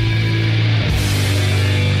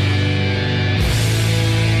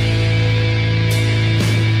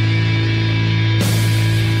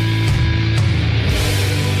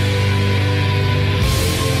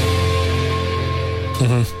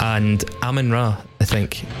 And Amun-Ra, I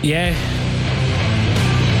think. Yeah.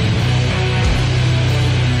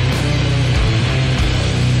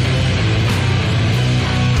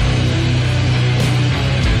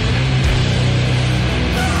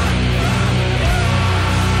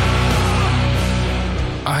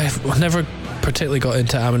 I've never particularly got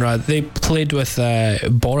into Amun-Ra. They played with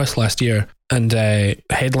Boris last year and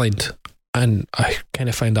headlined, and I kind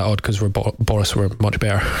of find that odd because Boris were much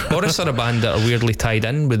better. Boris are a band that are weirdly tied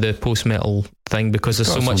in with the post-metal thing because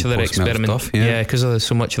there's so much of their experiment stuff, because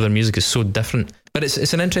so much of their music is so different. But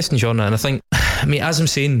it's an interesting genre, and I think, I mean, as I'm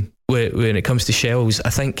saying, when it comes to Shels, I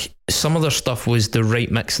think some of their stuff was the right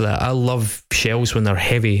mix of that. I love Shels when they're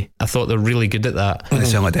heavy. I thought they're really good at that. They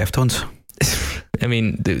sound like Deftones. I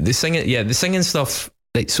mean, the singing stuff.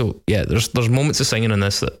 Like, so yeah, there's moments of singing in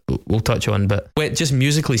this that we'll touch on, but just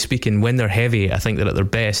musically speaking, when they're heavy, I think they're at their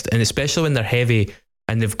best, and especially when they're heavy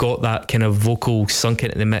and they've got that kind of vocal sunk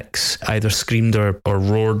into the mix, either screamed or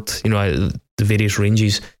roared, you know, the various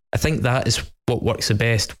ranges. I think that is what works the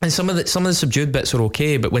best. And some of the subdued bits are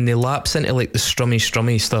okay, but when they lapse into like the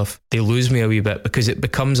strummy stuff, they lose me a wee bit because it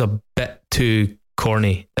becomes a bit too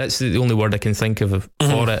corny. That's the only word I can think of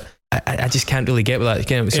for it. I just can't really get with that.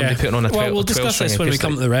 Somebody putting on a 12 Well, we'll discuss this when we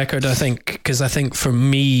come to the record, I think, because I think for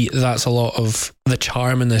me, that's a lot of the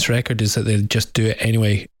charm in this record is that they just do it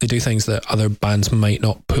anyway. They do things that other bands might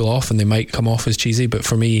not pull off and they might come off as cheesy, but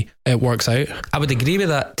for me, it works out. I would agree with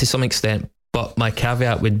that to some extent, but my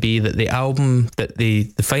caveat would be that the album, that the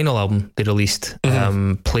final album they released,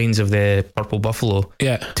 Plains of the Purple Buffalo,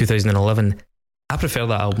 2011, I prefer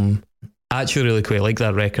that album. I actually really quite like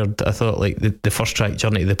that record. I thought like the first track,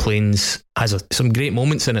 Journey to the Plains, has some great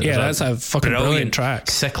moments in it. Yeah, that's a fucking brilliant track.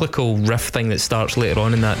 Cyclical riff thing that starts later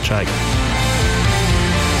on in that track.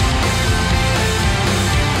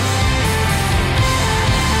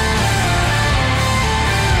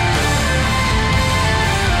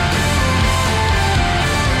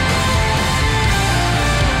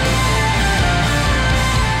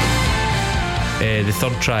 The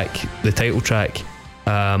third track, the title track,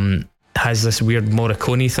 has this weird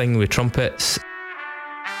Morricone thing with trumpets.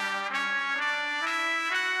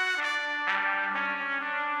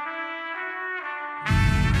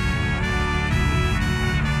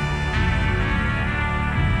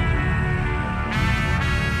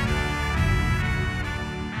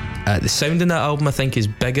 The sound in that album, I think, is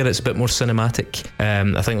bigger. It's a bit more cinematic.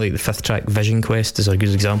 I think like the fifth track, Vision Quest, is a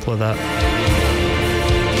good example of that.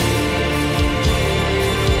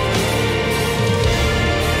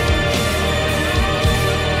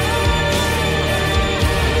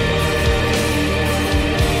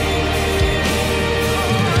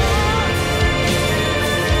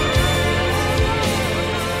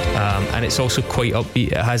 And it's also quite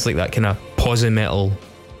upbeat. It has like that kind of posi metal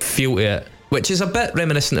feel to it, which is a bit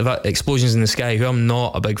reminiscent of Explosions in the Sky, who I'm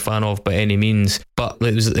not a big fan of by any means, but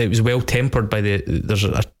it was well tempered by there's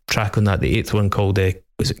a track on that, the eighth one, called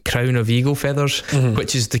was it Crown of Eagle Feathers,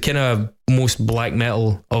 which is the kind of most black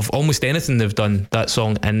metal of almost anything they've done, that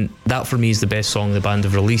song, and that for me is the best song the band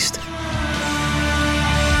have released.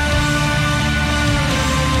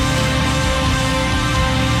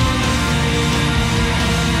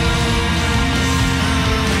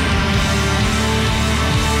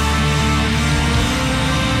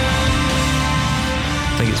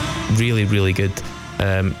 I think it's really, really good.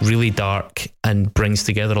 Really dark, and brings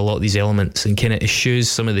together a lot of these elements and kind of eschews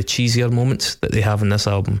some of the cheesier moments that they have in this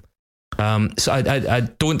album. So I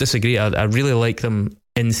don't disagree. I really like them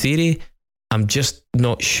in theory. I'm just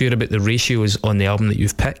not sure about the ratios on the album that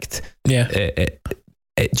you've picked. Yeah.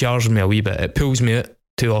 It jars me a wee bit. It pulls me out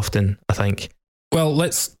too often, I think. Well,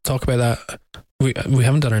 let's talk about that. We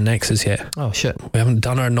haven't done our Nexus yet. Oh, shit. We haven't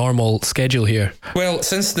done our normal schedule here. Well,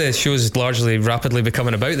 since the show's largely rapidly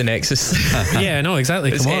becoming about the Nexus. Yeah, no,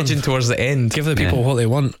 exactly. It's Come edging on. towards the end. Give the people what they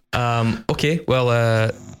want. Okay, well,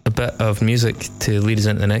 a bit of music to lead us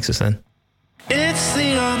into the Nexus then. It's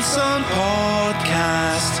the Unsung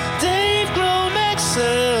Podcast. Dave Grohl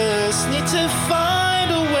Nexus. Need to find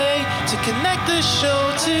a way to connect the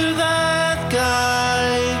show to that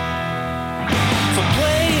guy. From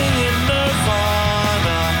playing in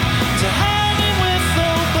Nirvana to hanging with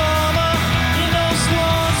Obama, he knows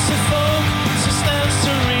lots of folk, so stands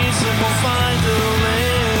to reason we'll find a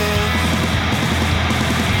link.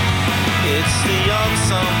 It's the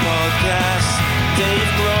Unsung Podcast.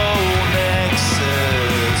 Dave Grohl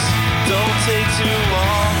Nexus. Don't take too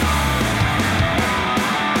long.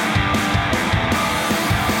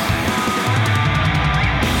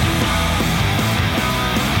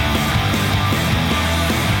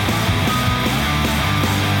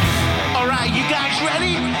 All right, you guys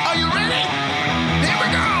ready? Are you ready? Here we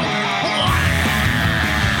go.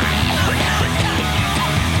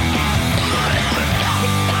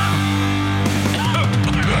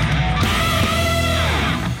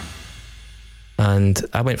 And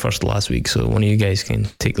I went first last week, so one of you guys can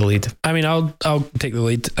take the lead. I mean, I'll take the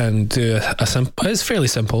lead and do a simple. It's fairly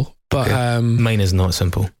simple, but Mine is not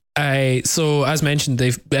simple. So as mentioned,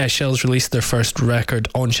 they've Shels released their first record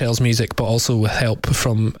on Shels Music, but also with help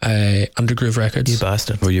from Undergroove Records. You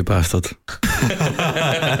bastard. Oh, you bastard.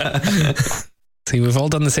 See, we've all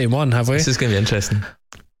done the same one, have we? This is going to be interesting.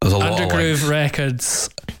 There's a lot of Undergroove lines. Records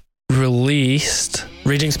released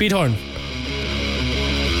Raging Speedhorn.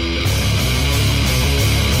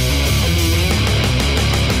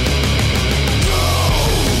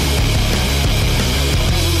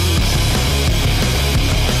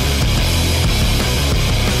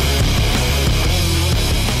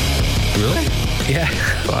 Really? Yeah.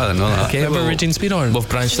 Oh, I didn't know that. Okay, Remember well, Raging Speedhorn? we've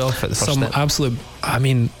branched off at the first Some step. absolute. I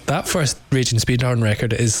mean, that first Raging Speedhorn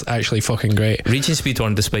record is actually fucking great. Raging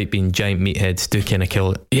Speedhorn, despite being giant meatheads, do kind of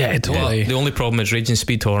kill it. Yeah, totally. The only problem is Raging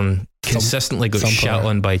Speedhorn consistently got thumper. shat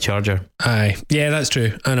on by Charger. Aye, yeah, that's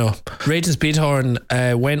true. I know. Raging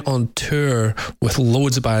Speedhorn went on tour with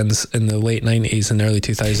loads of bands in the late 90s and early He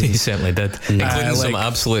 2000s. certainly did, including some like-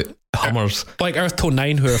 absolute hummers. Like Earth Tone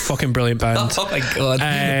 9, who are a fucking brilliant band. Oh my god!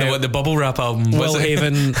 The bubble wrap album. Will was it?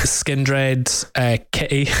 Haven, Skindred,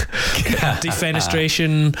 Kitty,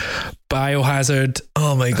 Defenestration, Biohazard,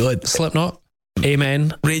 Oh my god! Slipknot,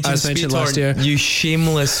 Amen, Raging as mentioned last year. Speedhorn, you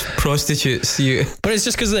shameless prostitutes! You. But it's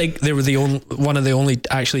just because they were one of the only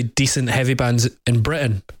actually decent heavy bands in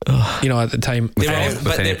Britain, you know, at the time. They were Yeah, all- with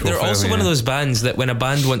but any they're profile, also one of yeah. those bands that when a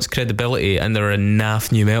band wants credibility and they're a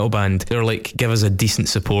naff new metal band, they're like, give us a decent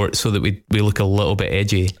support so that we look a little bit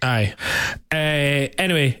edgy. Aye.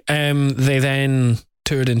 Anyway, they then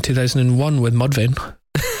toured in 2001 with Mudvayne.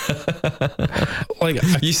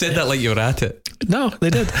 You said that like you were at it. No, they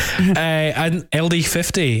did. And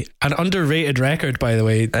LD50, an underrated record, by the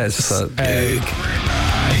way. It's a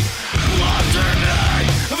Uh,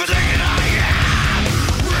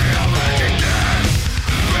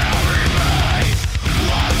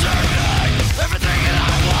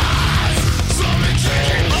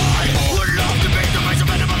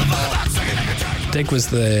 Dig was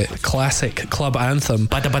the classic club anthem.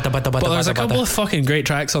 But there's a couple of fucking great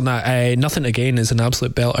tracks on that. Nothing to Gain is an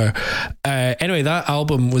absolute belter. Anyway, that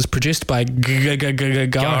album was produced by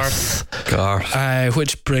Garth,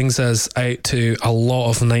 which brings us out to a lot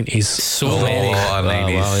of 90s. So many. lot of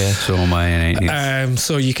 90s. Wow, yeah. So many 90s.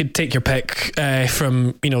 So you could take your pick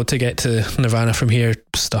from, to get to Nirvana from here.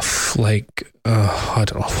 Stuff like, I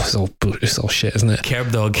don't know, it's all shit, isn't it?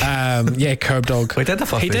 Curb Dog. Yeah, Curb Dog. We did the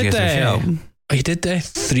first He did, album. he did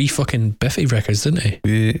 3 fucking Biffy records, didn't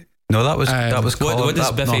he? No, that was What Colin.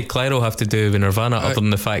 does Biffy Clyro have to do with Nirvana other than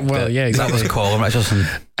the fact that yeah, That exactly. was Colin Richardson.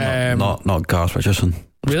 Not Garth Richardson.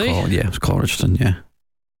 Really? It was Colin Richardson,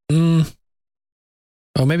 yeah.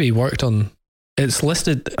 Oh, maybe he worked on. It's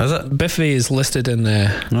listed. Is it? Biffy is listed in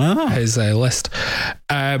his list.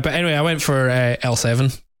 But anyway, I went for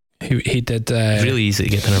L7. He did really easy to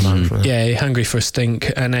get to Nirvana from. Yeah, Hungry for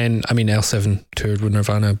Stink, and then L7 toured with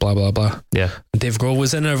Nirvana. Blah blah blah. Yeah, Dave Grohl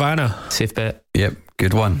was in Nirvana. Safe bet. Yep,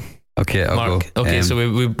 good one. Okay, I'll Mark. go. Okay, so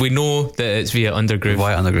we know that it's via Undergroove.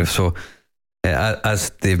 Via Undergroove. So,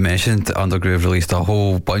 as Dave mentioned, Undergroove released a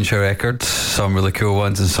whole bunch of records, some really cool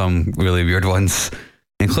ones and some really weird ones,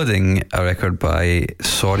 including a record by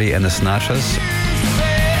Sorry and the Snatchers.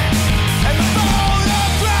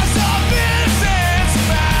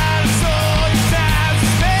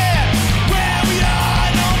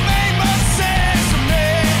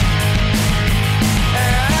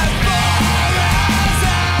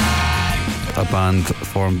 A band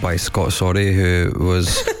formed by Scott Sorry, who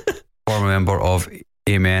was former member of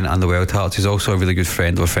Amen and the Wild Hearts. He's also a really good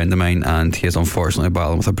friend of a friend of mine, and he is unfortunately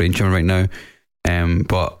battling with a brain tumour right now.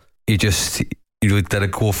 But he really did a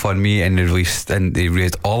GoFundMe, and he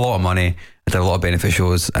raised a lot of money and did a lot of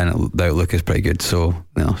beneficials, and the outlook is pretty good. So,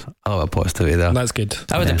 a lot of positivity there. That's good.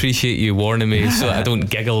 I would appreciate you warning me so that I don't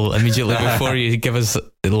giggle immediately before you give us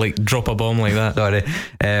drop a bomb like that. Sorry.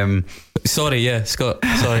 Sorry, yeah, Scott.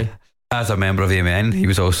 Sorry. As a member of Amen, he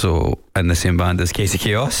was also in the same band as Casey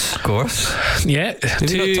Chaos, of course. Yeah.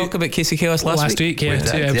 Did we not talk about Casey Chaos last week? Yeah, We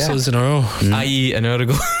two did, episodes in a row. I.e. an hour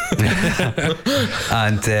ago.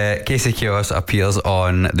 And Casey Chaos appears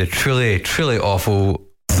on the truly, truly awful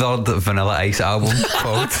third Vanilla Ice album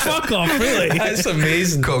called Fuck off, really? That's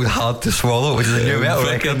amazing. called Hard to Swallow, which is a new metal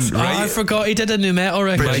record. I forgot he did a new metal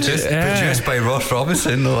record. Produced by Ross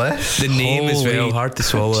Robinson, no less. The name as well, Holy Hard to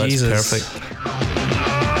Swallow. Jesus. That's perfect.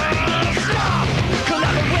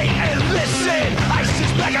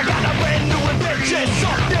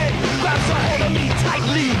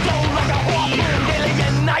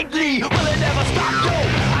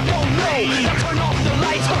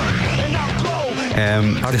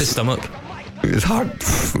 Hard to stomach. It's hard.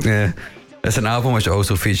 Yeah. It's an album which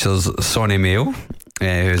also features Sonny Mayo,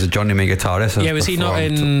 who's a Johnny May guitarist. Yeah, was he not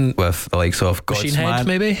in with the likes of Machine Head, Godsmack?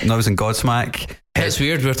 maybe? No, he was in Godsmack. It's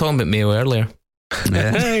weird. We were talking about Mayo earlier.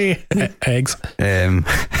 Yeah. Hey, eggs. How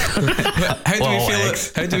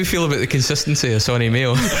do we feel about the consistency of Sonny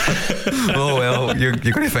Mayo? Oh well, you're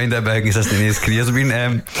going to find out how consistent his career's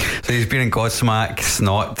been. So he's been in Godsmack,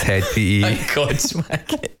 Snot, Ted PE,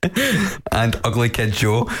 Godsmack, and Ugly Kid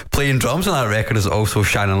Joe. Playing drums on that record is also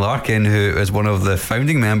Shannon Larkin, who is one of the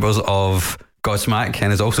founding members of Godsmack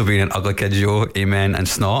and has also been in Ugly Kid Joe, Amen and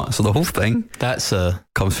Snot. So the whole thing that's a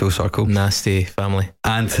comes full circle. nasty family.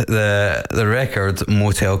 And the record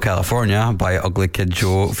Motel California by Ugly Kid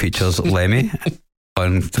Joe features Lemmy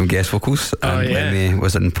on some guest vocals, and Lemmy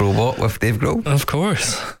was in Pro What with Dave Grohl. Of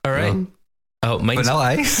course. All right. Mine's Vanilla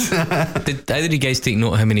Ice. Did either of you guys take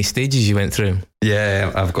note of how many stages you went through?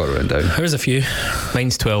 Yeah, I've got it written down. There's a few.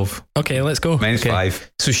 Mine's 12. Okay, let's go. Mine's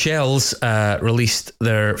 5. So Shels released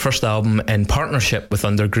their first album in partnership with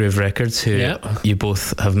Undergroove Records, who you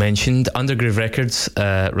both have mentioned. Undergroove Records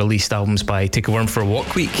released albums by Take a Worm for a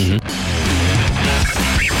Walk Week.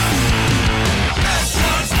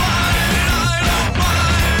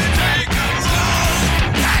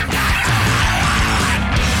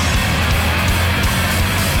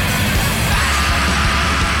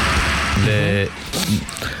 The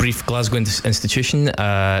brief Glasgow institution,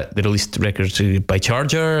 they released records by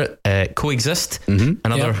Charger, Coexist,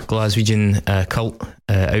 another Glaswegian cult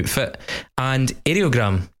outfit, and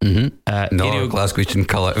Aerogram. Glaswegian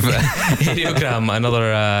cult outfit. Aerogram,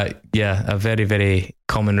 another a very, very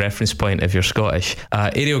common reference point if you're Scottish.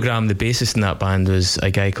 Aerogram, the bassist in that band, was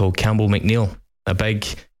a guy called Campbell McNeil, a big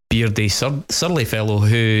beardy surly fellow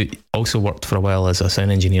who also worked for a while as a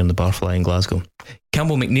sound engineer in the Barfly in Glasgow.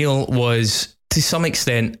 Campbell McNeil was, to some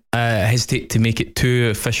extent, I hesitate to make it too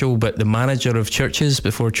official, but the manager of churches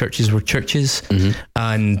before churches were churches,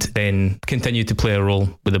 and then continued to play a role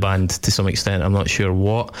with the band to some extent. I'm not sure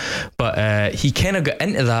what, but he kind of got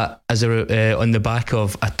into that as on the back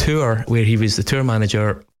of a tour where he was the tour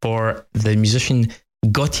manager for the musician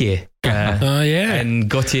Gautier. And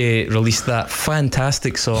Gautier released that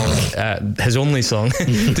fantastic song, his only song,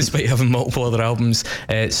 despite having multiple other albums,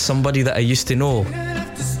 Somebody That I Used to Know.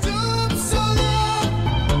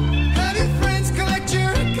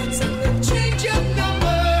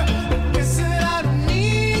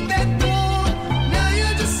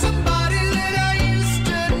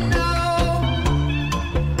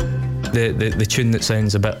 The tune that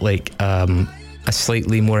sounds a bit like a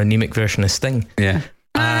slightly more anemic version of Sting. Yeah.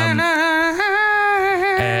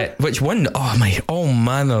 Which won all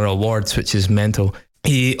manner of awards, which is mental.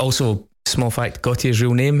 He also Small fact, Gauthier's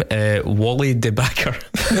real name, Wally de Backer.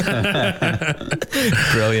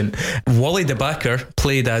 Brilliant. Wally de Backer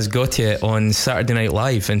played as Gauthier on Saturday Night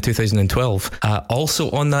Live in 2012.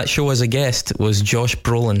 Also on that show as a guest was Josh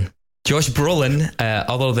Brolin. Josh Brolin,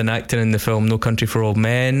 other than acting in the film No Country for Old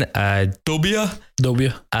Men, Dobia,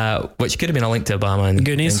 which could have been a link to Obama and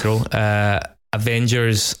Goonies.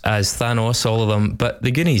 Avengers as Thanos, all of them, but the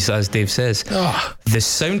Goonies, as Dave says. Oh. The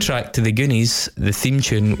soundtrack to the Goonies, the theme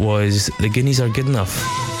tune was The Goonies Are Good Enough.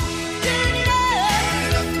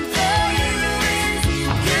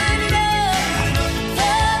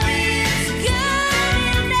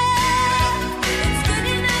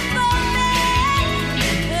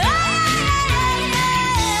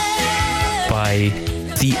 By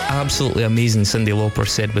the absolutely amazing Cyndi Lauper,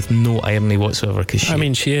 said with no irony whatsoever, because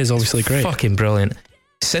she is obviously great. Fucking brilliant.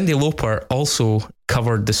 Cyndi Lauper also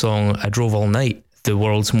covered the song I Drove All Night, the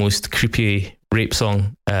world's most creepy rape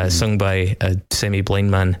song, sung by a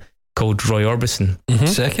semi-blind man called Roy Orbison. Mm-hmm.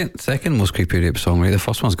 Second most creepy rape song, right? The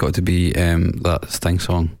first one's got to be that Sting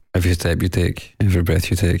song, Every Step You Take, Every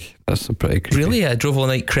Breath You Take. That's a pretty creepy. Really? I drove all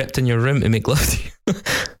night, crept in your room to make love to you.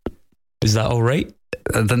 Is that all right?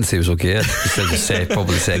 I didn't say it was okay. I said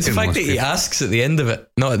probably the second. It's the fact that he asks at the end of it,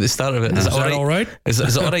 not at the start of it. Is that all right? Is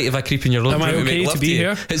it all right if I creep in your room to make love to you?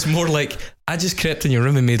 Here? It's more like, I just crept in your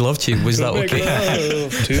room and made love to you. Was that okay?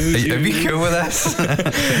 Are we cool with this?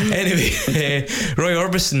 Anyway, Roy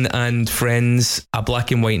Orbison and Friends, A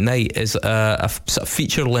Black and White Night is a sort of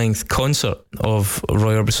feature-length concert of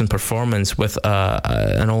Roy Orbison performance with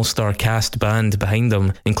an all-star cast band behind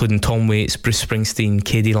him, including Tom Waits, Bruce Springsteen,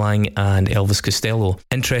 K.D. Lang and Elvis Costello.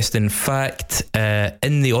 Interesting fact,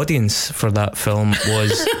 in the audience for that film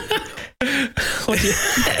was...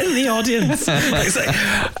 in the audience. It's like,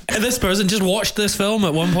 this person just watched this film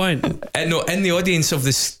at one point. No, in the audience of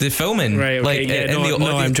the filming. Right, okay,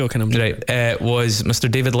 I'm joking. Right, was Mr.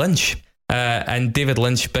 David Lynch. And David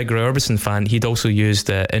Lynch, big Roy Orbison fan, he'd also used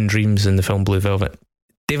In Dreams in the film Blue Velvet.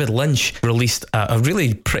 David Lynch released a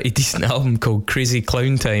really pretty decent album called Crazy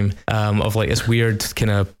Clown Time, of like this weird kind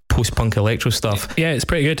of post-punk electro stuff. Yeah, it's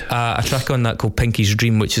pretty good. A track on that called Pinky's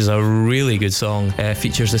Dream, which is a really good song,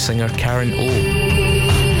 features the singer Karen O.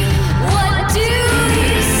 What do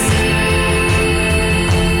you see?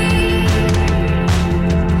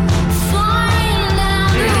 Flying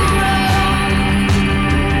down the road,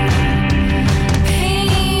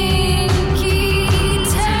 Pinky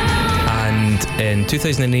Town. And in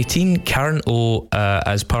 2018, Karen O,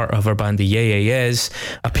 as part of her band the Yeah Yeah Yeahs,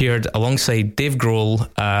 appeared alongside Dave Grohl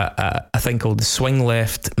at a thing called the Swing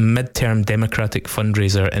Left Midterm Democratic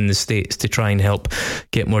Fundraiser in the States to try and help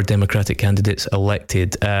get more Democratic candidates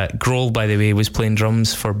elected. Grohl, by the way, was playing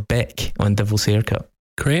drums for Beck on Devil's Haircut.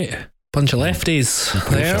 Great. Bunch of lefties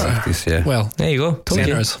there. Lefties, yeah. Well, there you go. Told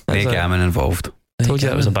you. Hey, gammon involved. Told you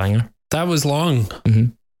that was a banger. That was long. Mm-hmm.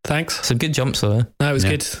 Thanks. Some good jumps though. That was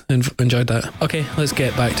good. Enjoyed that. Okay, let's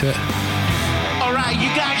get back to it. All right, you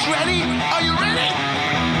guys ready? Are you ready?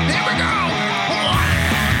 Here we go.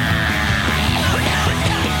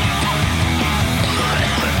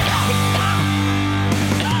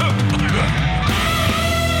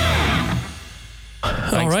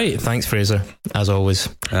 All right. Thanks, Fraser, as always.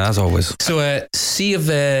 As always. So, Sea of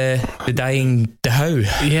the Dying Dhow.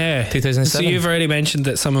 Yeah. 2007. So you've already mentioned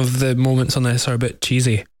that some of the moments on this are a bit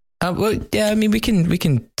cheesy. Well, yeah, I mean, we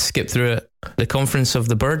can skip through it. The Conference of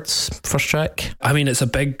the Birds, first track. I mean, it's a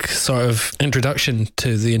big sort of introduction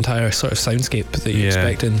to the entire sort of soundscape that you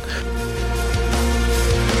expect in.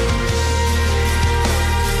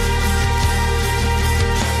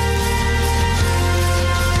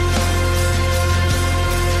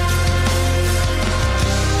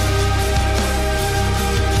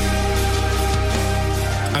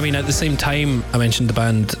 I mean, at the same time, I mentioned the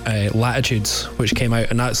band Latitudes, which came out,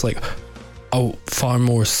 and that's like a far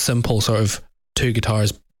more simple sort of two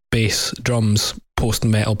guitars, bass, drums,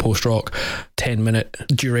 post-metal, post-rock, 10-minute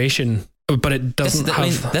duration, but it doesn't have... I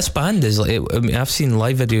mean, this band is like... I mean, I've seen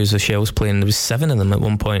live videos of Shels playing. There was 7 of them at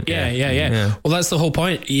one point. Yeah. Well, that's the whole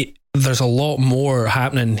point. There's a lot more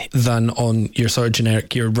happening than on your sort of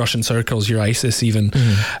generic, your Russian circles, your ISIS even.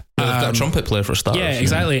 Mm-hmm. Well, they've got a trumpet player for starters. Yeah,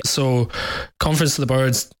 exactly. So Conference of the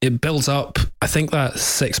Birds, it builds up. I think that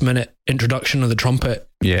 6-minute introduction of the trumpet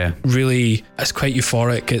really, it's quite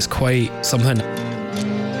euphoric. It's quite something.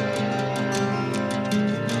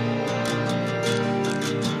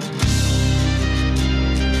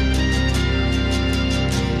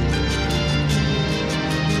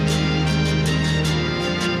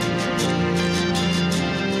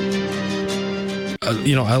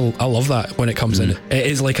 I love that when it comes in. It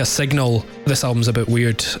is like a signal. This album's a bit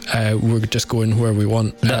weird. We're just going where we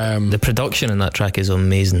want. The production in that track is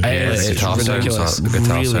amazing. It's ridiculous. The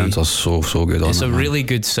guitar sounds are so good on It's it, a man. really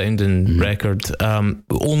good sounding record.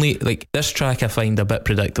 Only like this track I find a bit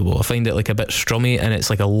predictable. I find it like a bit strummy, and it's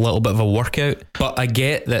like a little bit of a workout. But I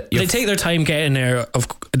get that They take their time getting there.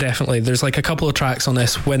 Definitely, there's like a couple of tracks on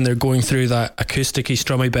this when they're going through that acousticy,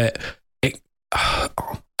 strummy bit. I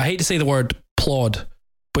hate to say the word plod,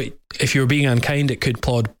 but if you were being unkind, it could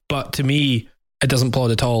plod. But to me, it doesn't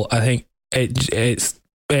plod at all. I think it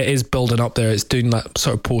is building up there. It's doing that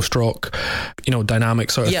sort of post-rock,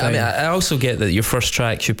 dynamic sort of thing. I mean, I also get that your first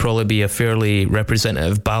track should probably be a fairly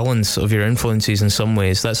representative balance of your influences in some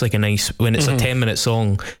ways. That's like a nice, when it's a 10-minute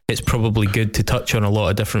song, it's probably good to touch on a lot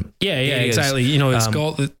of different areas. Exactly.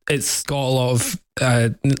 It's got a lot of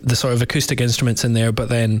the sort of acoustic instruments in there, but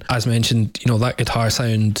then, as mentioned, that guitar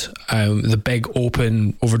sound, the big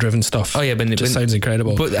open overdriven stuff. Oh yeah, but just sounds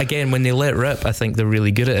incredible. But again, when they let rip, I think they're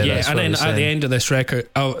really good at it. Yeah, and then at the end of this record,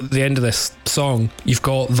 the end of this song, you've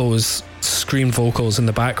got those scream vocals in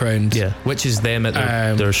the background. Yeah, which is them at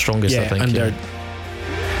their strongest, I think. And yeah.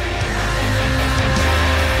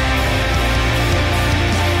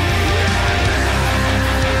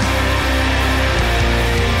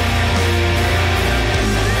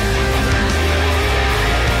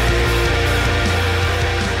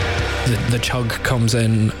 The chug comes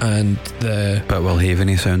in and the bit Will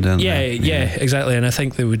Haveny sound in yeah, exactly. And I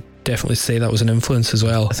think they would definitely say that was an influence as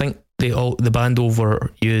well. I think the band overuse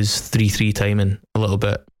 3/3 timing a little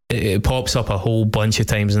bit. It pops up a whole bunch of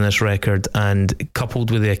times in this record, and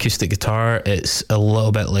coupled with the acoustic guitar, it's a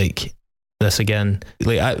little bit like this again.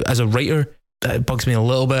 Like as a writer, that bugs me a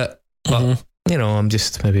little bit, but I'm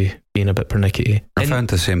just maybe being a bit pernickety. I found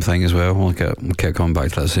the same thing as well. We kept coming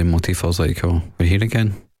back to that same motif. I was like, oh, we're here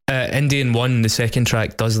again. Indian One, the second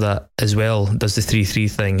track, does that as well, does the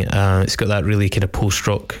 3/3 thing. It's got that really kind of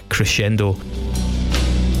post-rock crescendo.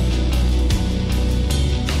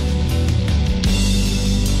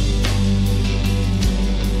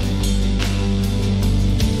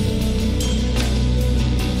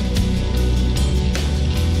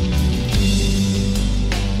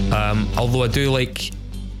 Although I do like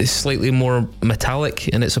it's slightly more metallic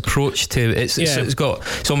in its approach to it's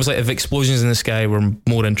almost like if explosions in the sky were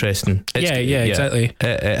more interesting. Exactly.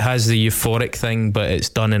 It has the euphoric thing, but it's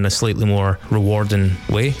done in a slightly more rewarding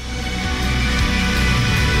way.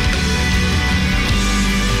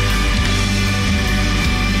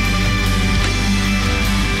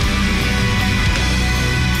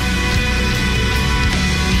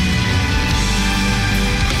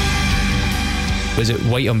 Is it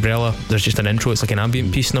White Umbrella? There's just an intro. It's like an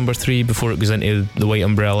ambient piece, number 3, before it goes into the White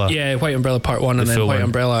Umbrella. Yeah, White Umbrella part 1, and then White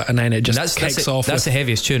Umbrella, and then it just kicks off. That's the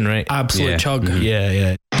heaviest tune, right? Absolute chug. Mm-hmm.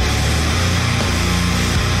 Yeah.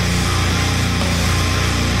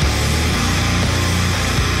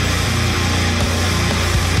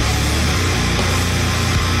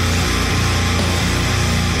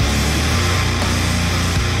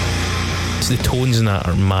 The tones in that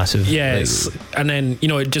are massive. Yes, and then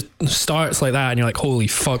it just starts like that, and you're like, holy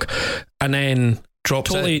fuck, and then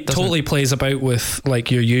totally plays about with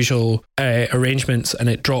like your usual arrangements, and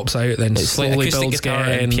it drops out, then it's slowly like builds guitar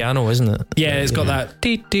again. and piano, isn't it? Yeah, it's got that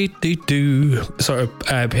dee dee dee doo sort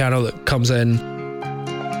of piano that comes in.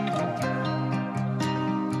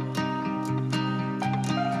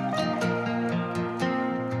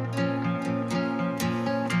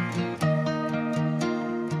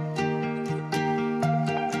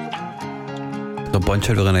 A bunch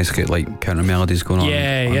of really nice like counter melodies going on.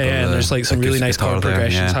 And there's like some really nice chord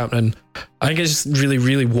progressions happening. I think it's just really,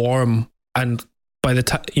 really warm, and by the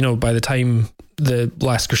time the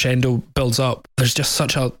last crescendo builds up, there's just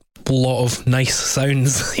such a lot of nice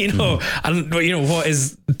sounds, and what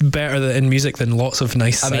is better in music than lots of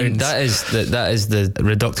nice sounds? I mean, that is the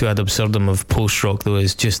reductio ad absurdum of post rock, though,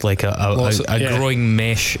 is just like a growing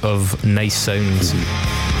mesh of nice sounds.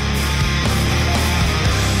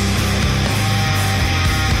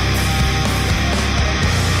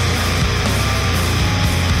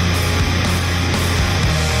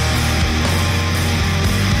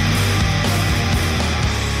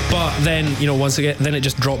 Then once again, then it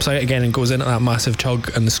just drops out again and goes into that massive chug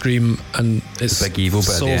and the scream, and it's the big evil bit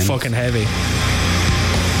so at the end. fucking heavy.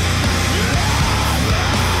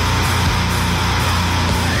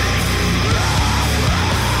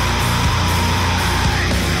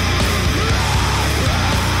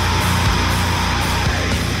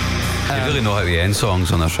 They really especially not at the end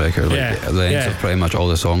songs on this record. Like, the ends of pretty much all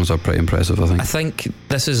the songs are pretty impressive, I think. I think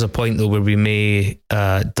this is a point though where we may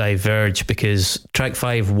diverge, because track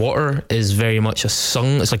 5, Water, is very much a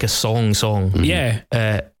song. It's like a song.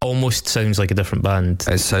 Yeah. Almost sounds like a different band.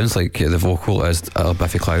 It sounds like the vocal is a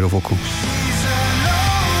Biffy Clyro vocal.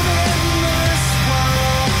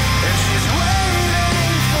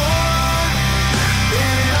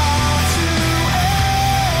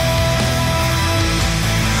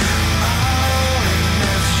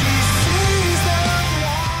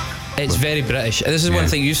 It's very British. This is one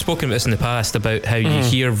thing you've spoken about this in the past, about how you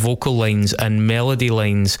hear vocal lines and melody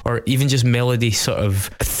lines, or even just melody sort of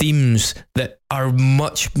themes that are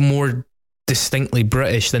much more distinctly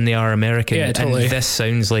British than they are American. Yeah, totally. And this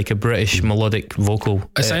sounds like a British melodic vocal.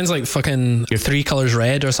 It sounds like fucking Your Three Colours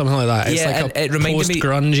Red or something like that. It's like a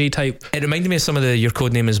post-grungy type. It reminded me of some of the Your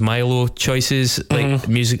Codename Is Milo choices, like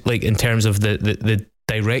music, like in terms of the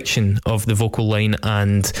direction of the vocal line,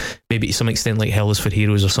 and maybe to some extent like Hell Is For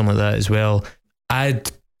Heroes or something like that as well. I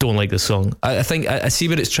don't like this song. I think I see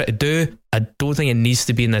what it's trying to do. I don't think it needs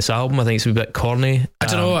to be in this album. I think it's a bit corny. I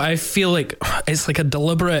don't know. I feel like it's like a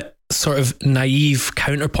deliberate sort of naive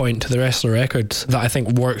counterpoint to the rest of the record that I think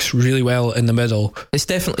works really well in the middle. It's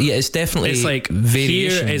definitely it's like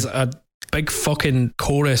variation. Here is a big fucking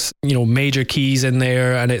chorus, major keys in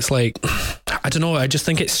there, and it's like, I don't know, I just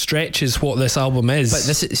think it stretches what this album is. But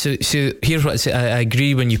this is, so here's what I say. I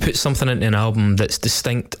agree, when you put something into an album that's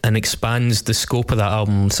distinct and expands the scope of that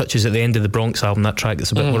album, such as at the end of the Bronx album, that track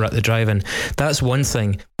that's a bit more at the drive-in, that's one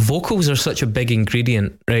thing. Vocals are such a big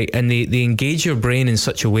ingredient, right? And they engage your brain in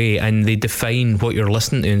such a way, and they define what you're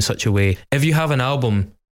listening to in such a way. If you have an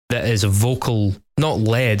album that is a vocal, not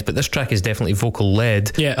led, but this track is definitely vocal led,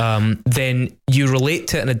 then you relate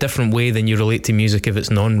to it in a different way than you relate to music if it's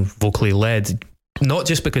non-vocally led. Not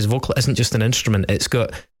just because vocal isn't just an instrument, it's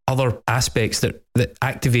got other aspects that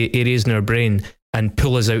activate areas in our brain and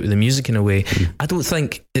pull us out of the music in a way. I don't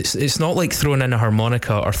think it's not like throwing in a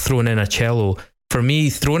harmonica or throwing in a cello. For me,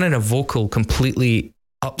 throwing in a vocal completely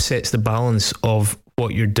upsets the balance of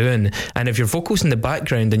what you're doing. And if your vocal's in the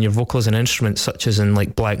background and your vocal is an instrument, such as in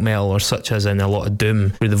like black metal or such as in a lot of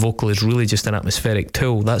doom, where the vocal is really just an atmospheric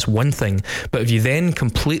tool, that's one thing. But if you then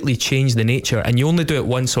completely change the nature, and you only do it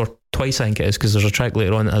once or twice, I think it is, because there's a track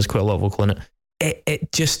later on that has quite a lot of vocal in it,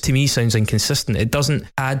 it just to me sounds inconsistent. It doesn't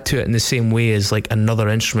add to it in the same way as like another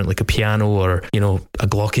instrument like a piano or a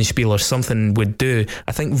glockenspiel or something would do.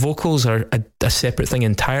 I think vocals are a separate thing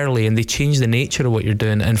entirely, and they change the nature of what you're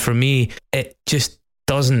doing. And for me, it just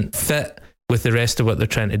doesn't fit with the rest of what they're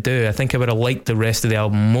trying to do. I think I would have liked the rest of the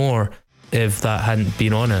album more if that hadn't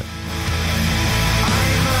been on it.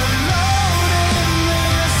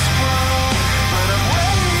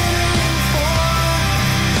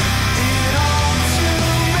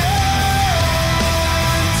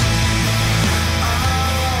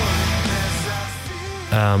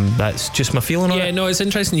 That's just my feeling on it. Yeah, no, it's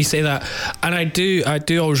interesting you say that. And I do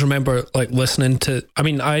always remember like listening to,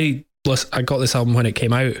 I got this album when it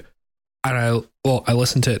came out, and I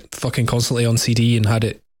listened to it fucking constantly on CD and had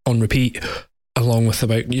it on repeat, along with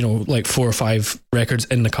about like 4 or 5 records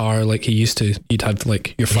in the car like he used to. You'd have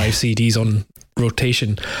like your 5 CDs on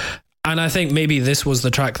rotation, and I think maybe this was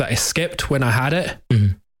the track that I skipped when I had it.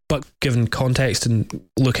 But given context and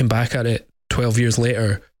looking back at it 12 years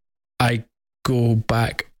later, I go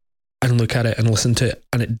back and look at it and listen to it,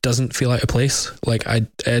 and it doesn't feel out of place. Like I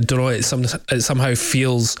don't know, it somehow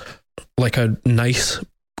feels like a nice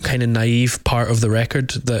kind of naive part of the record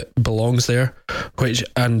that belongs there,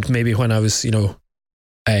 and maybe when I was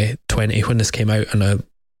 20 when this came out and I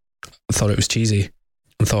thought it was cheesy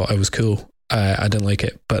and thought I was cool, I didn't like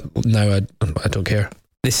it, but now I don't care.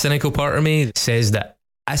 The cynical part of me says that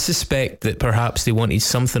I suspect that perhaps they wanted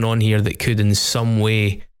something on here that could in some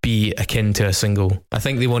way be akin to a single. I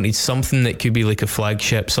think they wanted something that could be like a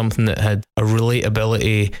flagship, something that had a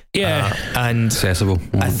relatability, and accessible.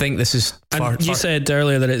 I think this is you said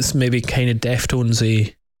earlier that it's maybe kind of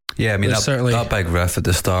Deftones-y. Yeah, I mean that big riff at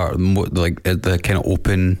the start, like the kind of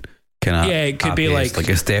open kind of, it could be like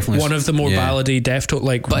it's definitely one of the more ballady Deftones,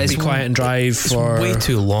 like but Be Quiet and Drive. It's way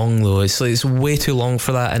too long though. It's way too long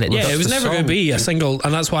for that, and it was never going to be a single,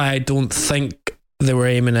 and that's why I don't think they were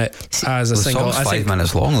aiming it as a single. The song's 5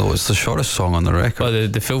 minutes long though. It's the shortest song on the record. Well,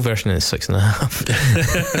 the full version is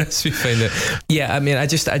 6.5. So we find it. Yeah, I mean, I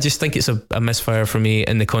just think it's a misfire for me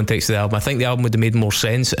in the context of the album. I think the album would have made more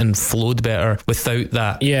sense and flowed better without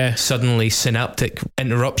that suddenly synaptic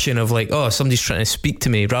interruption of like, oh, somebody's trying to speak to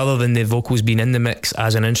me, rather than the vocals being in the mix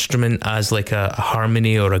as an instrument, as like a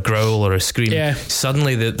harmony or a growl or a scream.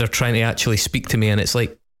 Suddenly they're trying to actually speak to me, and it's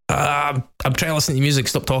like, I'm trying to listen to music,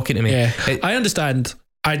 stop talking to me. Yeah, I understand.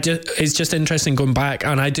 It's just interesting going back,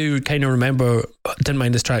 and I do kind of remember, I didn't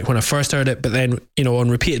mind this track when I first heard it, but then, you know,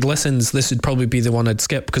 on repeated listens, this would probably be the one I'd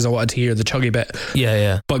skip because I wanted to hear the chuggy bit.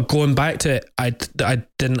 Yeah. But going back to it, I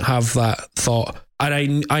didn't have that thought,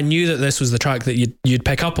 and I knew that this was the track that you'd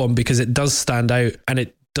pick up on because it does stand out and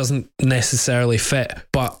it doesn't necessarily fit.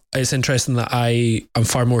 But it's interesting that I am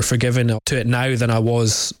far more forgiving to it now than I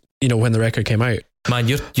was, you know, when the record came out. Man,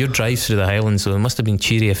 your drives through the Highlands, so it must have been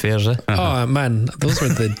cheery affairs, eh? Oh man, those were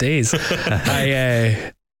the days.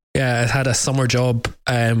 I had a summer job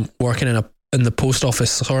working in the post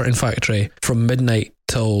office sorting factory from midnight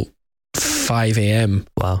till 5 a.m.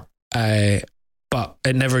 Wow. But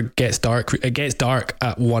it never gets dark. It gets dark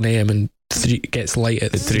at 1 a.m. and it gets light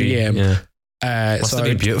at 3 a.m. Yeah. Must have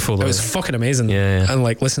been beautiful though. It was fucking amazing. Yeah. And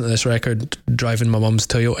like listening to this record, driving my mum's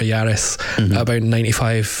Toyota Yaris at about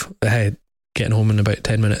 95, getting home in about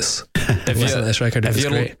 10 minutes. Listening to this record, it was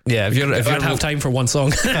great. Yeah, if I'd have time for one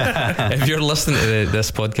song. If you're listening to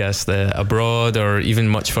this podcast abroad or even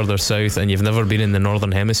much further south and you've never been in the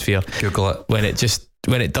Northern Hemisphere, Google it.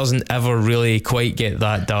 When it doesn't ever really quite get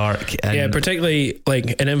that dark. And yeah, particularly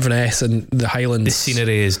like in Inverness and the Highlands. The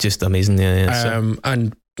scenery is just amazing. Yeah.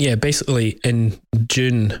 And yeah, basically in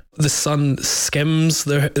June, the sun skims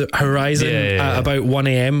the horizon at about 1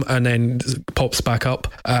 a.m. and then pops back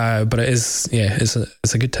up. But it is, it's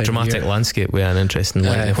a good time. Dramatic landscape with an interesting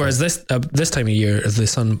light. Whereas this time of year, the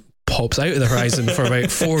sun pops out of the horizon for about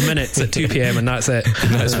 4 minutes at 2 p.m. and that's it.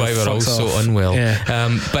 That's why we're all so unwell.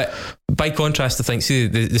 Yeah. But by contrast, I think, see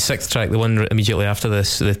the sixth track, the one immediately after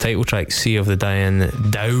this, the title track, Sea of the Dying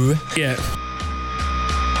Dhow. Yeah.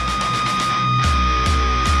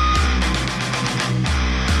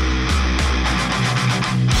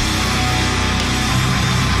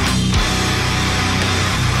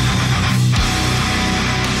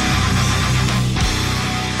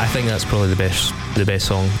 I think that's probably the best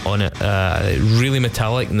song on it. Really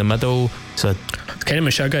metallic in the middle. So it's kind of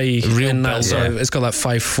Meshuggah-y real in that sort of, it's got that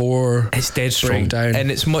 5/4. It's dead strong breakdown.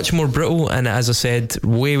 and it's much more brittle. And as I said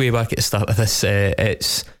way back at the start of this,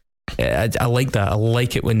 I like that. I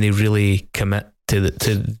like it when they really commit to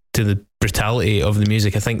the brutality of the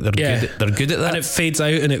music. I think they're good at that. And it fades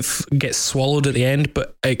out and it gets swallowed at the end,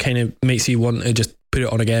 but it kind of makes you want to just put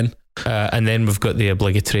it on again. And then we've got the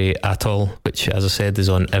obligatory Atoll, which, as I said, is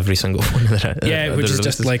on every single one of the which is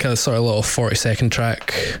just like a sort of little 40-second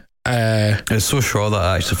track. It's so short that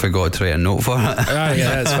I actually forgot to write a note for it.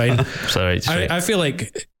 Yeah, that's fine. Sorry, I feel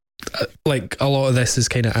like a lot of this is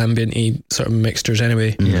kind of ambient-y sort of mixtures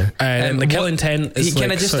anyway. Yeah. And the Kill Intent is can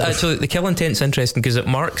I just actually, the Kill Intent's interesting because it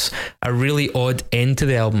marks a really odd end to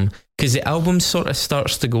the album, because the album sort of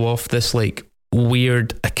starts to go off this like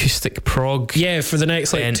weird acoustic prog. Yeah, for the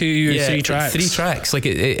next like 2 or 3 tracks. 3 tracks. Like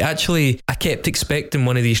it actually, I kept expecting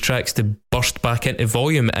one of these tracks to burst back into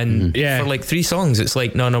volume, and for like 3 songs, it's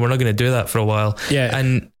like, no, we're not going to do that for a while. Yeah.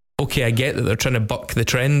 And okay, I get that they're trying to buck the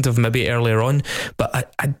trend of maybe earlier on,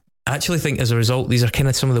 but I actually think as a result, these are kind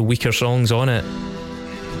of some of the weaker songs on it.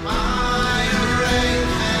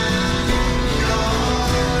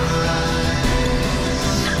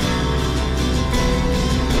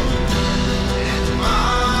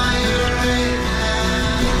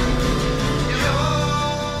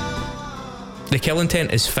 The Kill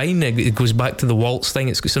Intent is fine. It goes back to the waltz thing.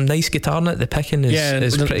 It's got some nice guitar in it. The picking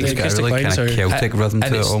is pretty good. It's got a really kind of Celtic rhythm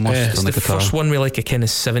to it almost. It's on the guitar. first one with like a kind of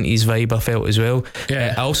 70s vibe I felt as well.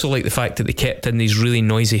 I also like the fact that they kept in these really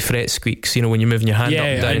noisy fret squeaks, you know, when you're moving your hand up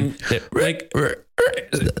and down. Like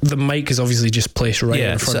the mic is obviously just placed right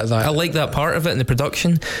in front of that. I like that part of it in the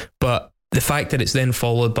production, but the fact that it's then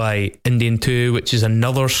followed by Indian 2, which is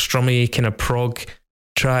another strummy kind of prog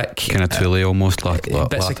track, kind of Thule almost, like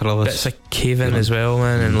bits of cave-in as well,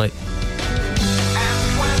 man, and like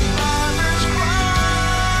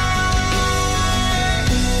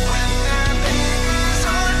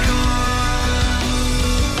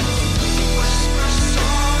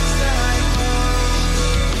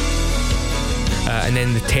and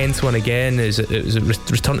then the 10th one again is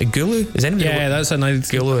Return to Gulu. Is anybody? Yeah, that's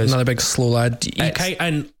another big slow lad.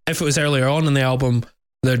 And if it was earlier on in the album,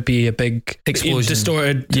 there'd be a big explosion,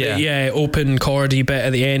 distorted, open chordy bit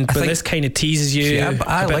at the end. But this kind of teases you. Yeah,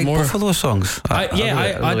 I like more. Both of those songs. I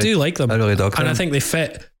do like them. I really dug them. And I think they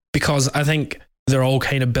fit because I think they're all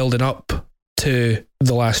kind of building up to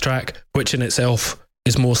the last track, which in itself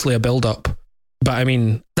is mostly a build up. But I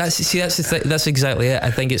mean, that's exactly it.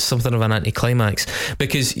 I think it's something of an anticlimax,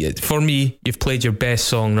 because for me, you've played your best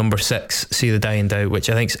song, number 6, "See the Dying Dhow," which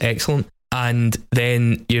I think is excellent. And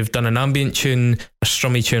then you've done an ambient tune, a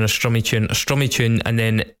strummy tune, a strummy tune, a strummy tune, and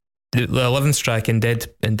then the 11th track in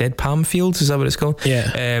Dead Palm Fields, is that what it's called?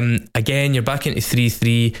 Yeah. Again, you're back into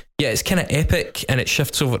 3/3. Yeah, it's kind of epic and it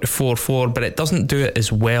shifts over to 4/4, but it doesn't do it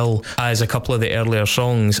as well as a couple of the earlier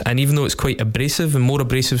songs. And even though it's quite abrasive and more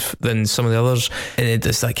abrasive than some of the others, and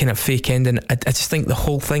it's that kind of fake ending, I just think the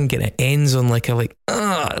whole thing kind of ends on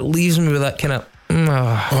it leaves me with that kind of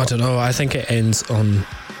I don't know. I think it ends on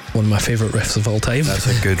one of my favourite riffs of all time. That's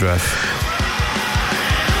a good riff.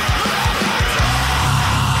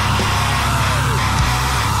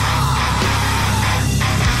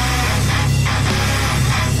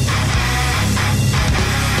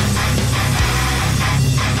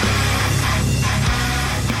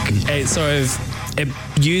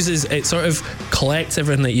 It sort of collects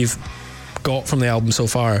everything that you've got from the album so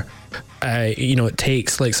far. It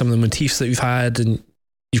takes like some of the motifs that you've had, and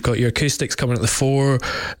you've got your acoustics coming at the 4,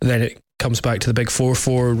 then it comes back to the big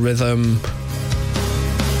 4/4 rhythm.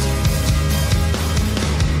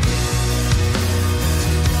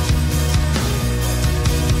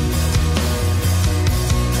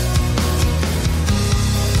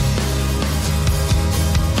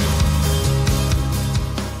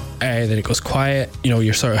 Then it goes quiet,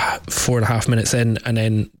 you're sort of 4.5 minutes in, and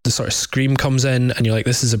then the sort of scream comes in, and you're like,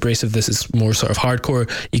 this is abrasive, this is more sort of hardcore.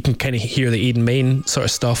 You can kind of hear the Eden Maine sort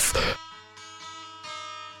of stuff.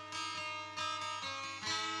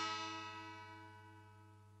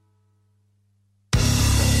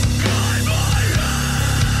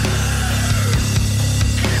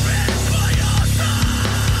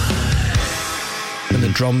 And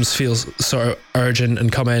the drums feel sort of urgent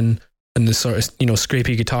and come in, and the sort of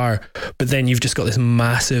scrapey guitar, but then you've just got this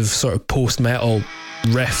massive sort of post-metal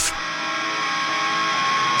riff.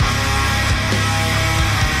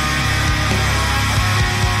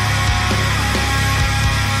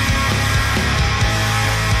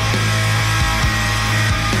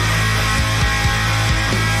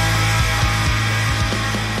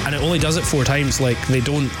 And it only does it 4 times. Like they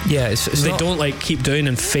don't don't like keep doing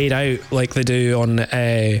and fade out like they do on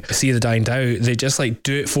See the Dying Dhow. They just like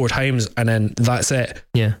do it 4 times and then that's it.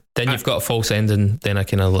 Yeah. Then you've got a false ending, then a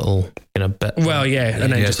kind of little bit. Well, yeah,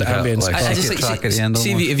 and then just the ambience. Track at the end.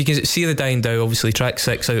 If you can see the Dying Dhow, obviously track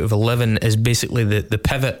 6 out of 11 is basically the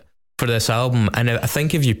pivot for this album, and I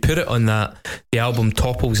think if you put it on that, the album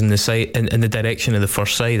topples in the side in the direction of the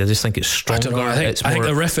first side. I just think it's stronger. I think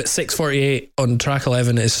the riff at 6:48 on track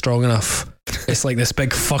 11 is strong enough. It's like this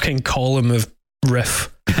big fucking column of riff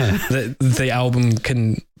that the album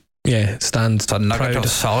can stand. It's a nugget of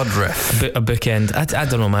solid riff. A bookend. I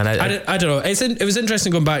don't know, man. I don't know. It was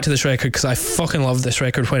interesting going back to this record because I fucking loved this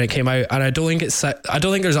record when it came out, and I don't think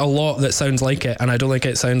there's a lot that sounds like it, and I don't think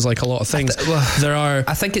it sounds like a lot of things.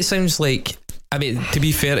 I think it sounds like. I mean, to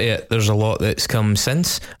be fair to it, there's a lot that's come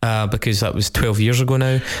since because that was 12 years ago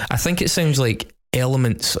now. I think it sounds like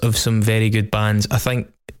elements of some very good bands. I think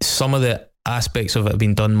some of the aspects of it have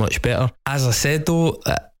been done much better. As I said though,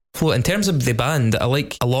 in terms of the band, I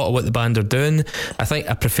like a lot of what the band are doing. I think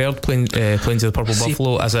I preferred Plains of the Purple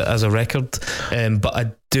Buffalo as a record, but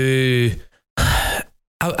I do.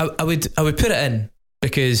 I would put it in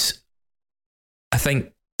because I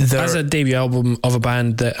think as a debut album of a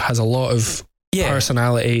band that has a lot of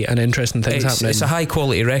personality and interesting things happening. It's a high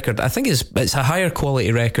quality record. I think it's a higher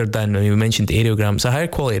quality record than, we mentioned Aerogram, it's a higher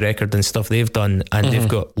quality record than stuff they've done, and they've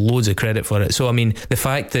got loads of credit for it. So I mean, the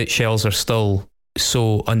fact that Shels are still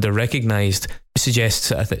so under recognised suggests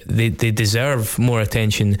that they deserve more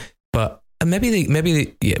attention, but maybe they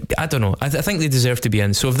I don't know. I think they deserve to be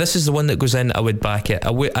in. So if this is the one that goes in, I would back it.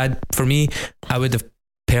 I would have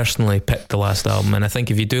personally picked the last album, and I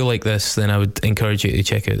think if you do like this, then I would encourage you to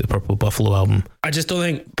check out the Purple Buffalo album. I just don't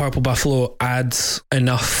think Purple Buffalo adds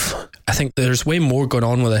enough. I think there's way more going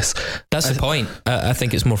on with this. That's the point. I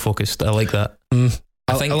think it's more focused. I like that.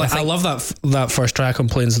 I love that first track on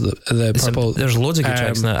Plains of the Purple. There's loads of good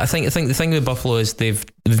tracks in that. I think the thing with Buffalo is they've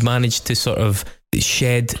managed to sort of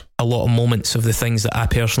shed a lot of moments of the things that I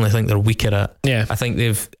personally think they're weaker at. Yeah. I think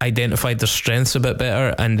they've identified their strengths a bit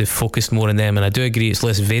better and they've focused more on them, and I do agree it's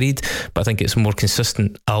less varied, but I think it's a more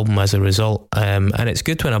consistent album as a result, and it's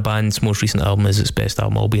good when a band's most recent album is its best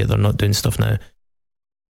album, albeit they're not doing stuff now.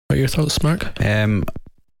 What are your thoughts, Mark? Very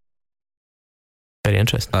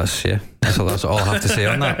interesting. That's all I have to say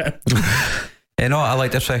on that. I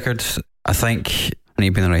like this record. I think I need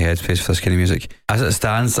to be in the right headspace for this kind of music. As it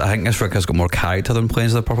stands, I think this record's got more character than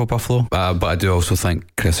Plains of the Purple Buffalo, but I do also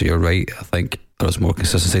think, Chris, that you're right. I think there's more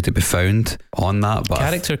consistency to be found on that. But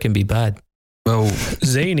character can be bad. Well,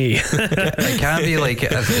 zany. It can be like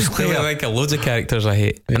it's clearly like loads of characters I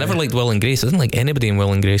hate. I never liked Will and Grace. I didn't like anybody in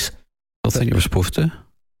Will and Grace. I think you were supposed to.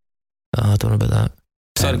 I don't know about that.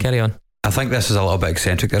 Sorry, carry on. I think this is a little bit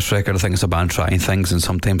eccentric, this record. I think it's a band trying things, and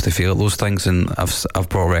sometimes they fail at those things, and I've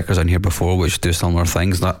brought records in here before which do similar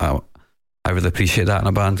things, and I really appreciate that in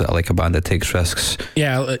a band. I like a band that takes risks.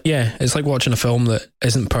 Yeah, it's like watching a film that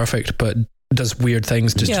isn't perfect but does weird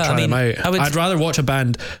things just to try them out. I'd rather watch a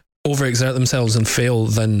band overexert themselves and fail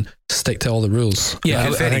than stick to all the rules. Yeah, I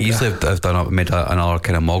very easily have made another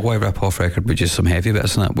kind of Mogwai rip-off record with just some heavy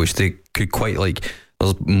bits in it, which they could quite like.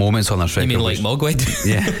 There's moments on this record. You mean like Mogwai?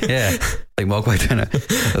 Yeah, like Mogwai doing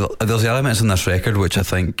it. There's elements on this record which I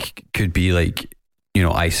think could be like, you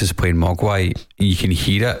know, ISIS playing Mogwai. You can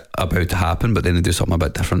hear it about to happen, but then they do something a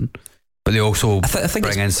bit different. But they also I think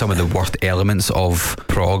bring in some of the worst elements of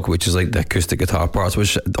prog, which is like the acoustic guitar parts,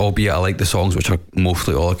 which, albeit I like the songs which are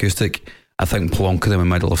mostly all acoustic, I think plonking them in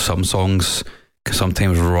the middle of some songs can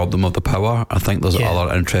sometimes rob them of the power. I think there's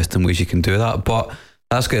other interesting ways you can do that, but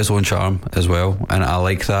that's got its own charm as well, and I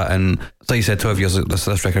like that. And like you said, 12 years ago, this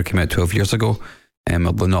record came out 12 years ago.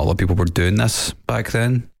 Not a lot of people were doing this back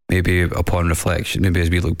then. Maybe upon reflection, maybe as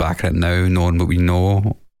we look back at it now, knowing what we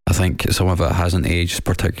know, I think some of it hasn't aged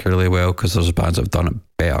particularly well, because there's bands that have done it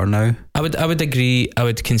better now. I would agree. I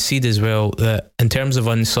would concede as well that in terms of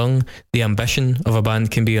unsung, the ambition of a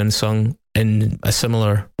band can be unsung in a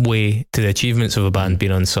similar way to the achievements of a band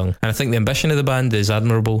being unsung. And I think the ambition of the band is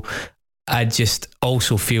admirable. I just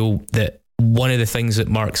also feel that one of the things that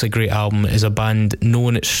marks a great album is a band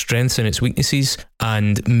knowing its strengths and its weaknesses,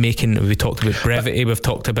 and we talked about brevity, we've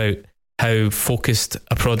talked about how focused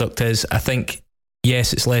a product is. I think,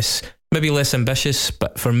 yes, it's maybe less ambitious,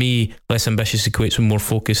 but for me, less ambitious equates with more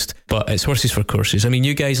focused. But it's horses for courses. I mean,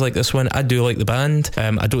 you guys like this one. I do like the band.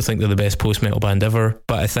 I don't think they're the best post-metal band ever,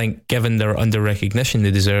 but I think given their under recognition,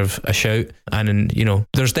 they deserve a shout. And you know,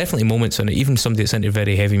 there's definitely moments on it. Even somebody that's into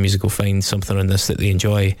very heavy music will find something on this that they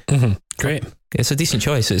enjoy. Mm-hmm. Great. It's a decent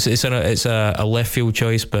choice. It's a left field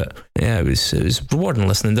choice, but yeah, it was rewarding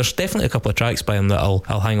listening. There's definitely a couple of tracks by him that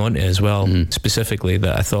I'll hang on to as well, specifically,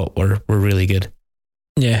 that I thought were really good.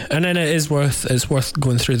 Yeah, and then it's worth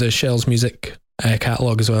going through the Shels music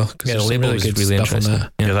catalogue as well, because there's some really good stuff on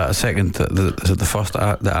that. Yeah, that second, is it the first,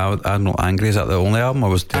 the Admiral Angry, is that the only album, or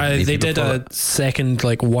was they did a second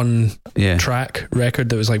like one track record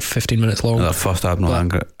that was like 15 minutes long. That first Admiral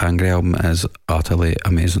Angry album is utterly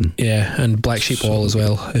amazing. Yeah, and Black Sheep Wall as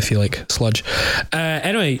well, if you like sludge.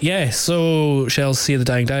 Anyway, yeah, so Shels, See the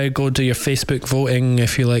Dying Dhow, go do your Facebook voting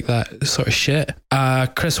if you like that sort of shit.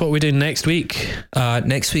 Chris, what are we doing next week?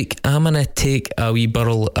 Next week I'm gonna take a wee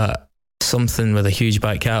burrow at something with a huge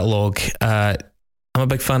back catalogue. I'm a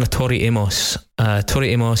big fan of Tori Amos. Tori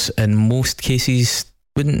Amos in most cases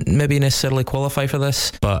wouldn't maybe necessarily qualify for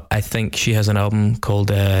this, but I think she has an album called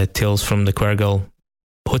Tales from the Queer Girl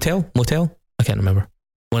Motel? I can't remember.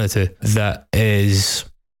 One of the two. That is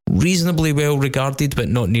reasonably well regarded, but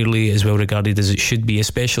not nearly as well regarded as it should be,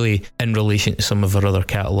 especially in relation to some of her other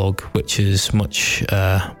catalogue, which is much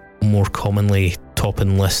more commonly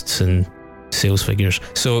topping lists and sales figures.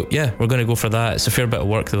 So yeah, we're going to go for that. It's a fair bit of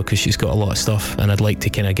work though, because she's got a lot of stuff, and I'd like to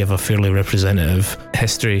kind of give a fairly representative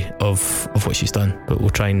history of what she's done, but we'll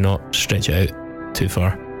try and not stretch it out too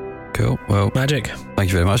far. Cool. Well, magic. Thank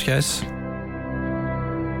you very much, guys.